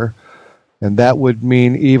liar. And that would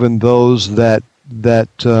mean even those that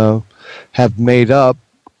have made up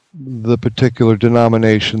the particular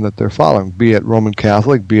denomination that they're following, be it Roman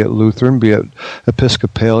Catholic, be it Lutheran, be it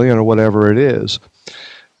Episcopalian, or whatever it is.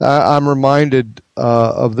 I'm reminded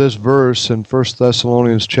of this verse in 1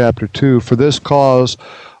 Thessalonians chapter 2, "For this cause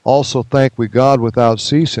also thank we God without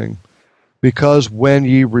ceasing, because when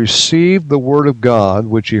ye received the word of God,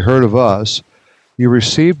 which ye heard of us, ye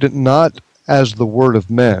received it not as the word of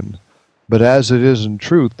men, but as it is in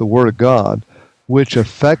truth the word of God, which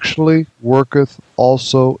effectually worketh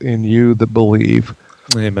also in you that believe."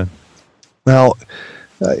 Amen. Now,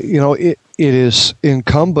 it is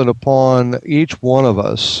incumbent upon each one of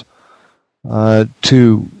us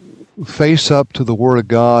to face up to the Word of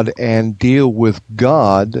God and deal with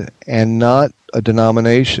God and not a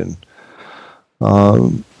denomination.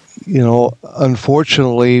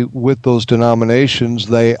 Unfortunately, with those denominations,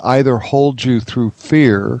 they either hold you through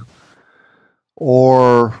fear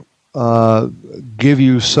or give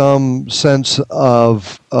you some sense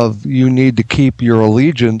of you need to keep your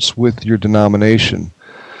allegiance with your denomination.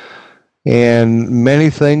 And many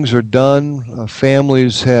things are done.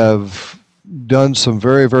 Families have done some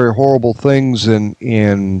very, very horrible things in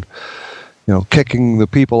kicking the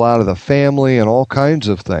people out of the family and all kinds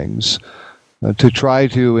of things to try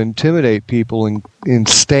to intimidate people in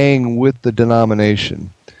staying with the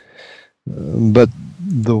denomination. But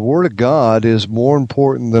the Word of God is more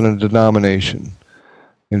important than a denomination.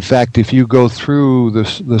 In fact, if you go through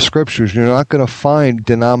the Scriptures, you're not going to find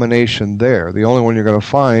denomination there. The only one you're going to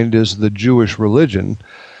find is the Jewish religion,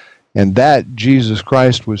 and that Jesus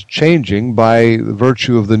Christ was changing by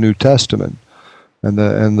virtue of the New Testament and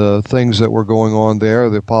the things that were going on there,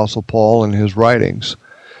 the Apostle Paul and his writings.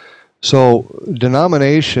 So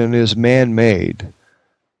denomination is man-made.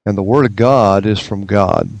 and the Word of God is from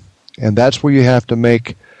God. And that's where you have to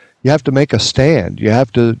make a stand. You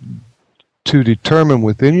have to determine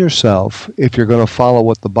within yourself if you're going to follow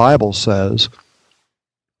what the Bible says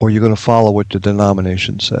or you're going to follow what the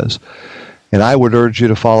denomination says. And I would urge you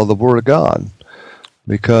to follow the Word of God,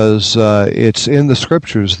 because it's in the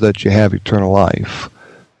Scriptures that you have eternal life.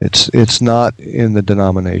 It's not in the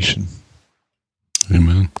denomination.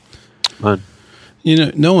 Amen. Amen.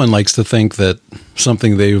 No one likes to think that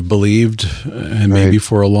something they've believed, and maybe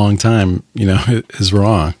for a long time, is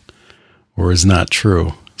wrong or is not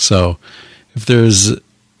true. So if there's,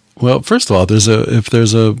 first of all, if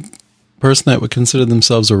there's a person that would consider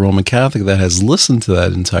themselves a Roman Catholic that has listened to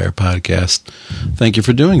that entire podcast, thank you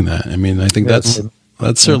for doing that. I mean, I think that's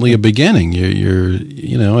certainly a beginning.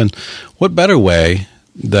 And what better way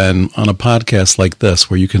than on a podcast like this,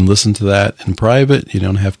 where you can listen to that in private? You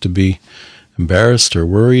don't have to be embarrassed or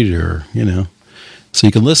worried, or so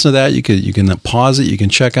you can listen to that. You can pause it. You can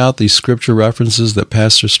check out these scripture references that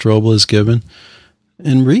Pastor Strobel has given,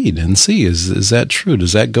 and read and see, is that true?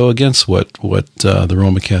 Does that go against what the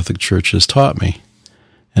Roman Catholic Church has taught me?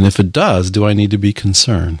 And if it does, do I need to be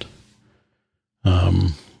concerned?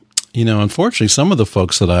 Unfortunately, some of the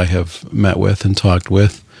folks that I have met with and talked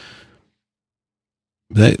with,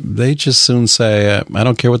 they just soon say, I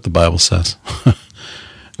don't care what the Bible says.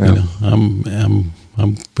 I'm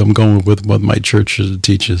going with what my church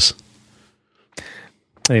teaches.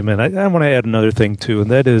 Amen. I want to add another thing too, and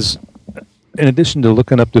that is, in addition to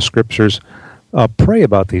looking up the scriptures, pray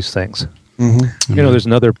about these things. Mm-hmm. There's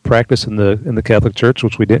another practice in the Catholic Church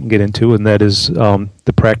which we didn't get into, and that is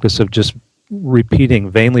the practice of just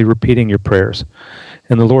vainly repeating your prayers.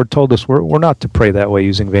 And the Lord told us we're not to pray that way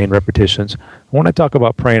using vain repetitions. When I talk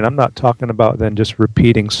about praying, I'm not talking about then just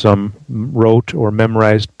repeating some rote or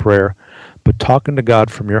memorized prayer, but talking to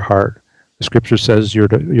God from your heart. The Scripture says you're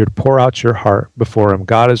to pour out your heart before Him.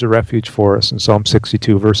 God is a refuge for us in Psalm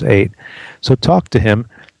 62, verse 8. So talk to Him,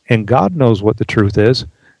 and God knows what the truth is.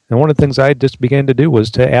 And one of the things I just began to do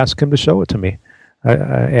was to ask Him to show it to me.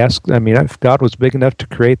 If God was big enough to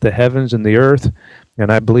create the heavens and the earth,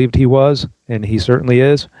 and I believed He was, and He certainly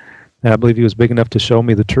is, and I believe He was big enough to show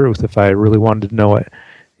me the truth if I really wanted to know it.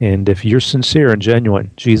 And if you're sincere and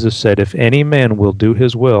genuine, Jesus said, if any man will do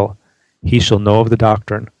His will, he shall know of the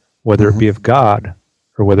doctrine, whether it be of God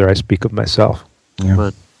or whether I speak of myself.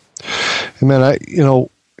 Yeah. Amen.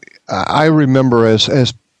 I remember as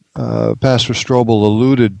Pastor Strobel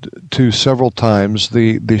alluded to several times,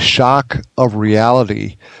 the shock of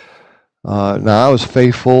reality. Now, I was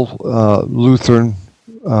faithful Lutheran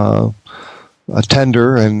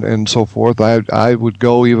attender and so forth. I would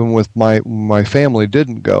go even with my family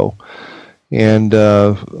didn't go, and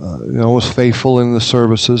was faithful in the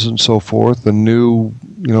services and so forth, and knew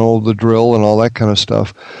the drill and all that kind of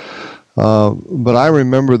stuff. But I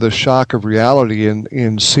remember the shock of reality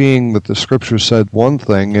in seeing that the Scripture said one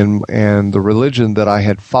thing, and the religion that I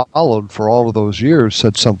had followed for all of those years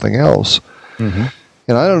said something else. Mm-hmm.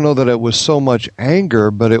 And I don't know that it was so much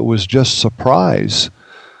anger, but it was just surprise.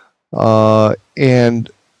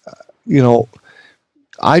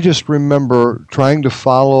 I just remember trying to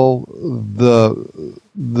follow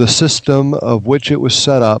the system of which it was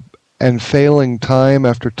set up and failing time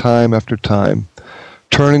after time after time,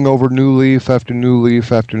 turning over new leaf after new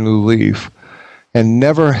leaf after new leaf, and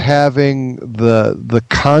never having the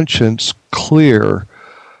conscience clear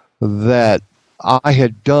that I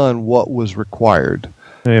had done what was required.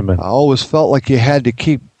 Amen. I always felt like you had to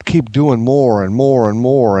keep doing more and more and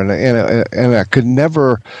more, and I could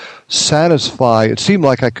never satisfy. It seemed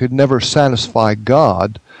like I could never satisfy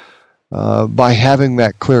God by having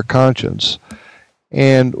that clear conscience.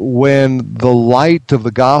 And when the light of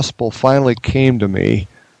the gospel finally came to me,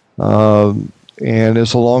 and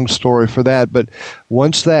it's a long story for that, but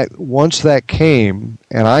once that came,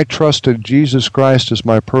 and I trusted Jesus Christ as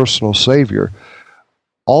my personal Savior,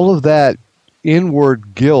 all of that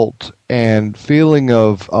inward guilt and feeling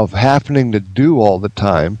of happening to do all the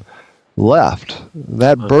time left.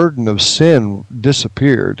 That burden of sin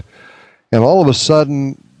disappeared, and all of a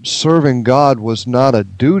sudden serving God was not a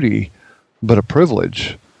duty but a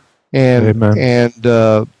privilege. And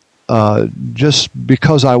just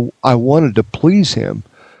because I wanted to please Him,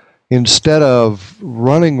 instead of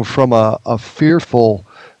running from a fearful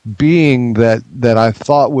being that I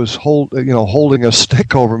thought was holding a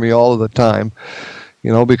stick over me all of the time,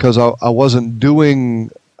 because I wasn't doing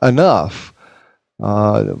enough.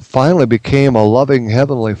 Finally became a loving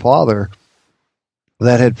Heavenly Father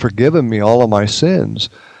that had forgiven me all of my sins.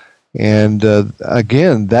 And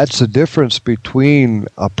again, that's the difference between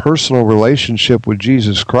a personal relationship with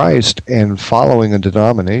Jesus Christ and following a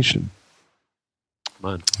denomination.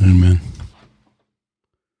 Come on. Amen.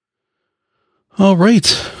 All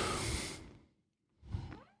right.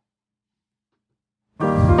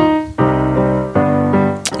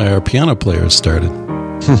 Our piano player started.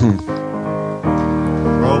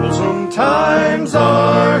 Troublesome times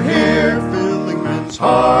are here, filling men's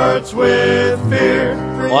hearts with fear.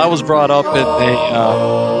 Well, I was brought up in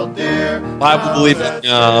a Bible-believing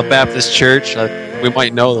Baptist church. We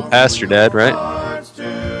might know the pastor dad, right?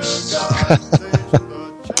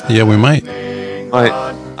 Yeah, we might. Right.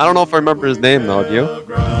 I don't know if I remember his name, though. Do you?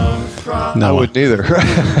 No, I wouldn't either.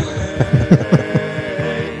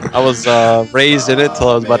 I was raised in it till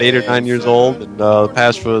I was about 8 or 9 years old, and the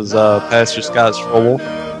pastor was Pastor Scott Strobel.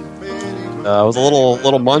 I was a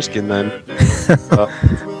little munchkin then.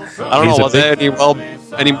 I don't know, was there any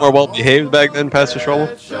more well behaved back then, Pastor Strobel?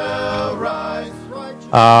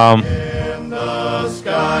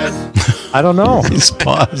 I don't know. He's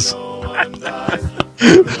paused.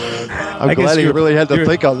 I'm glad he really had to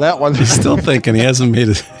think on that one. He's still thinking. He hasn't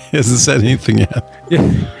said anything yet.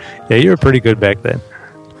 Yeah, you were pretty good back then.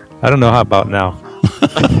 I don't know how about now.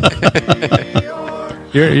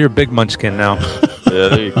 You're a big munchkin now. Yeah,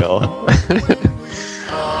 there you go.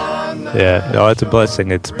 Yeah, no, it's a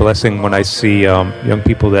blessing. It's a blessing when I see young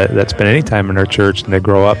people that spend any time in our church and they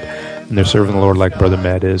grow up and they're serving the Lord like Brother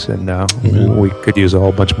Matt is, and we could use a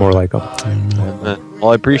whole bunch more like him.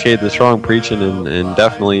 Well, I appreciate the strong preaching, and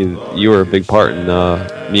definitely you were a big part in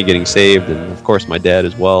me getting saved, and of course my dad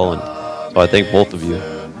as well, and so I thank both of you.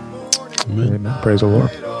 Amen. Praise the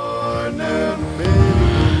Lord.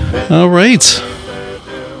 All right.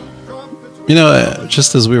 You know,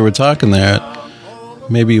 just as we were talking there,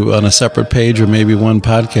 maybe on a separate page or maybe one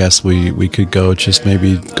podcast we could just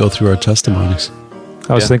maybe go through our testimonies.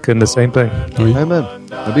 I was thinking the same thing. Amen.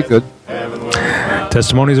 That'd be good.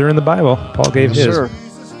 Testimonies are in the Bible. Paul gave his. Sure.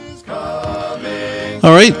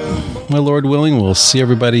 All right. My Lord willing, we'll see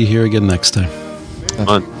everybody here again next time. Come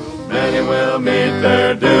on. Many will meet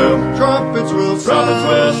their doom. Trumpets will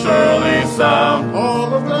surely sound.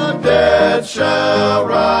 All of the dead shall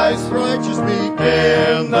rise. Righteous meet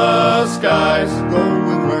in the skies. Going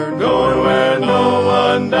where no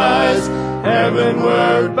one dies.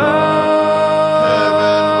 Heavenward bound.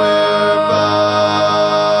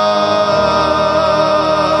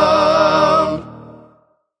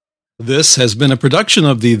 This has been a production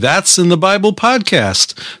of the That's in the Bible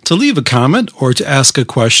podcast. To leave a comment or to ask a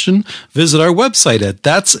question, visit our website at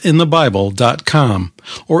that'sinthebible.com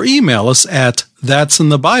or email us at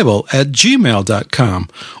that'sinthebible@gmail.com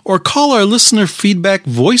or call our listener feedback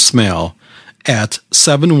voicemail at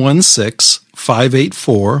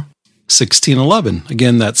 716-584-1611.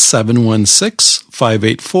 Again, that's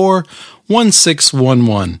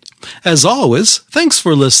 716-584-1611. As always, thanks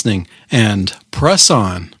for listening and press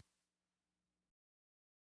on.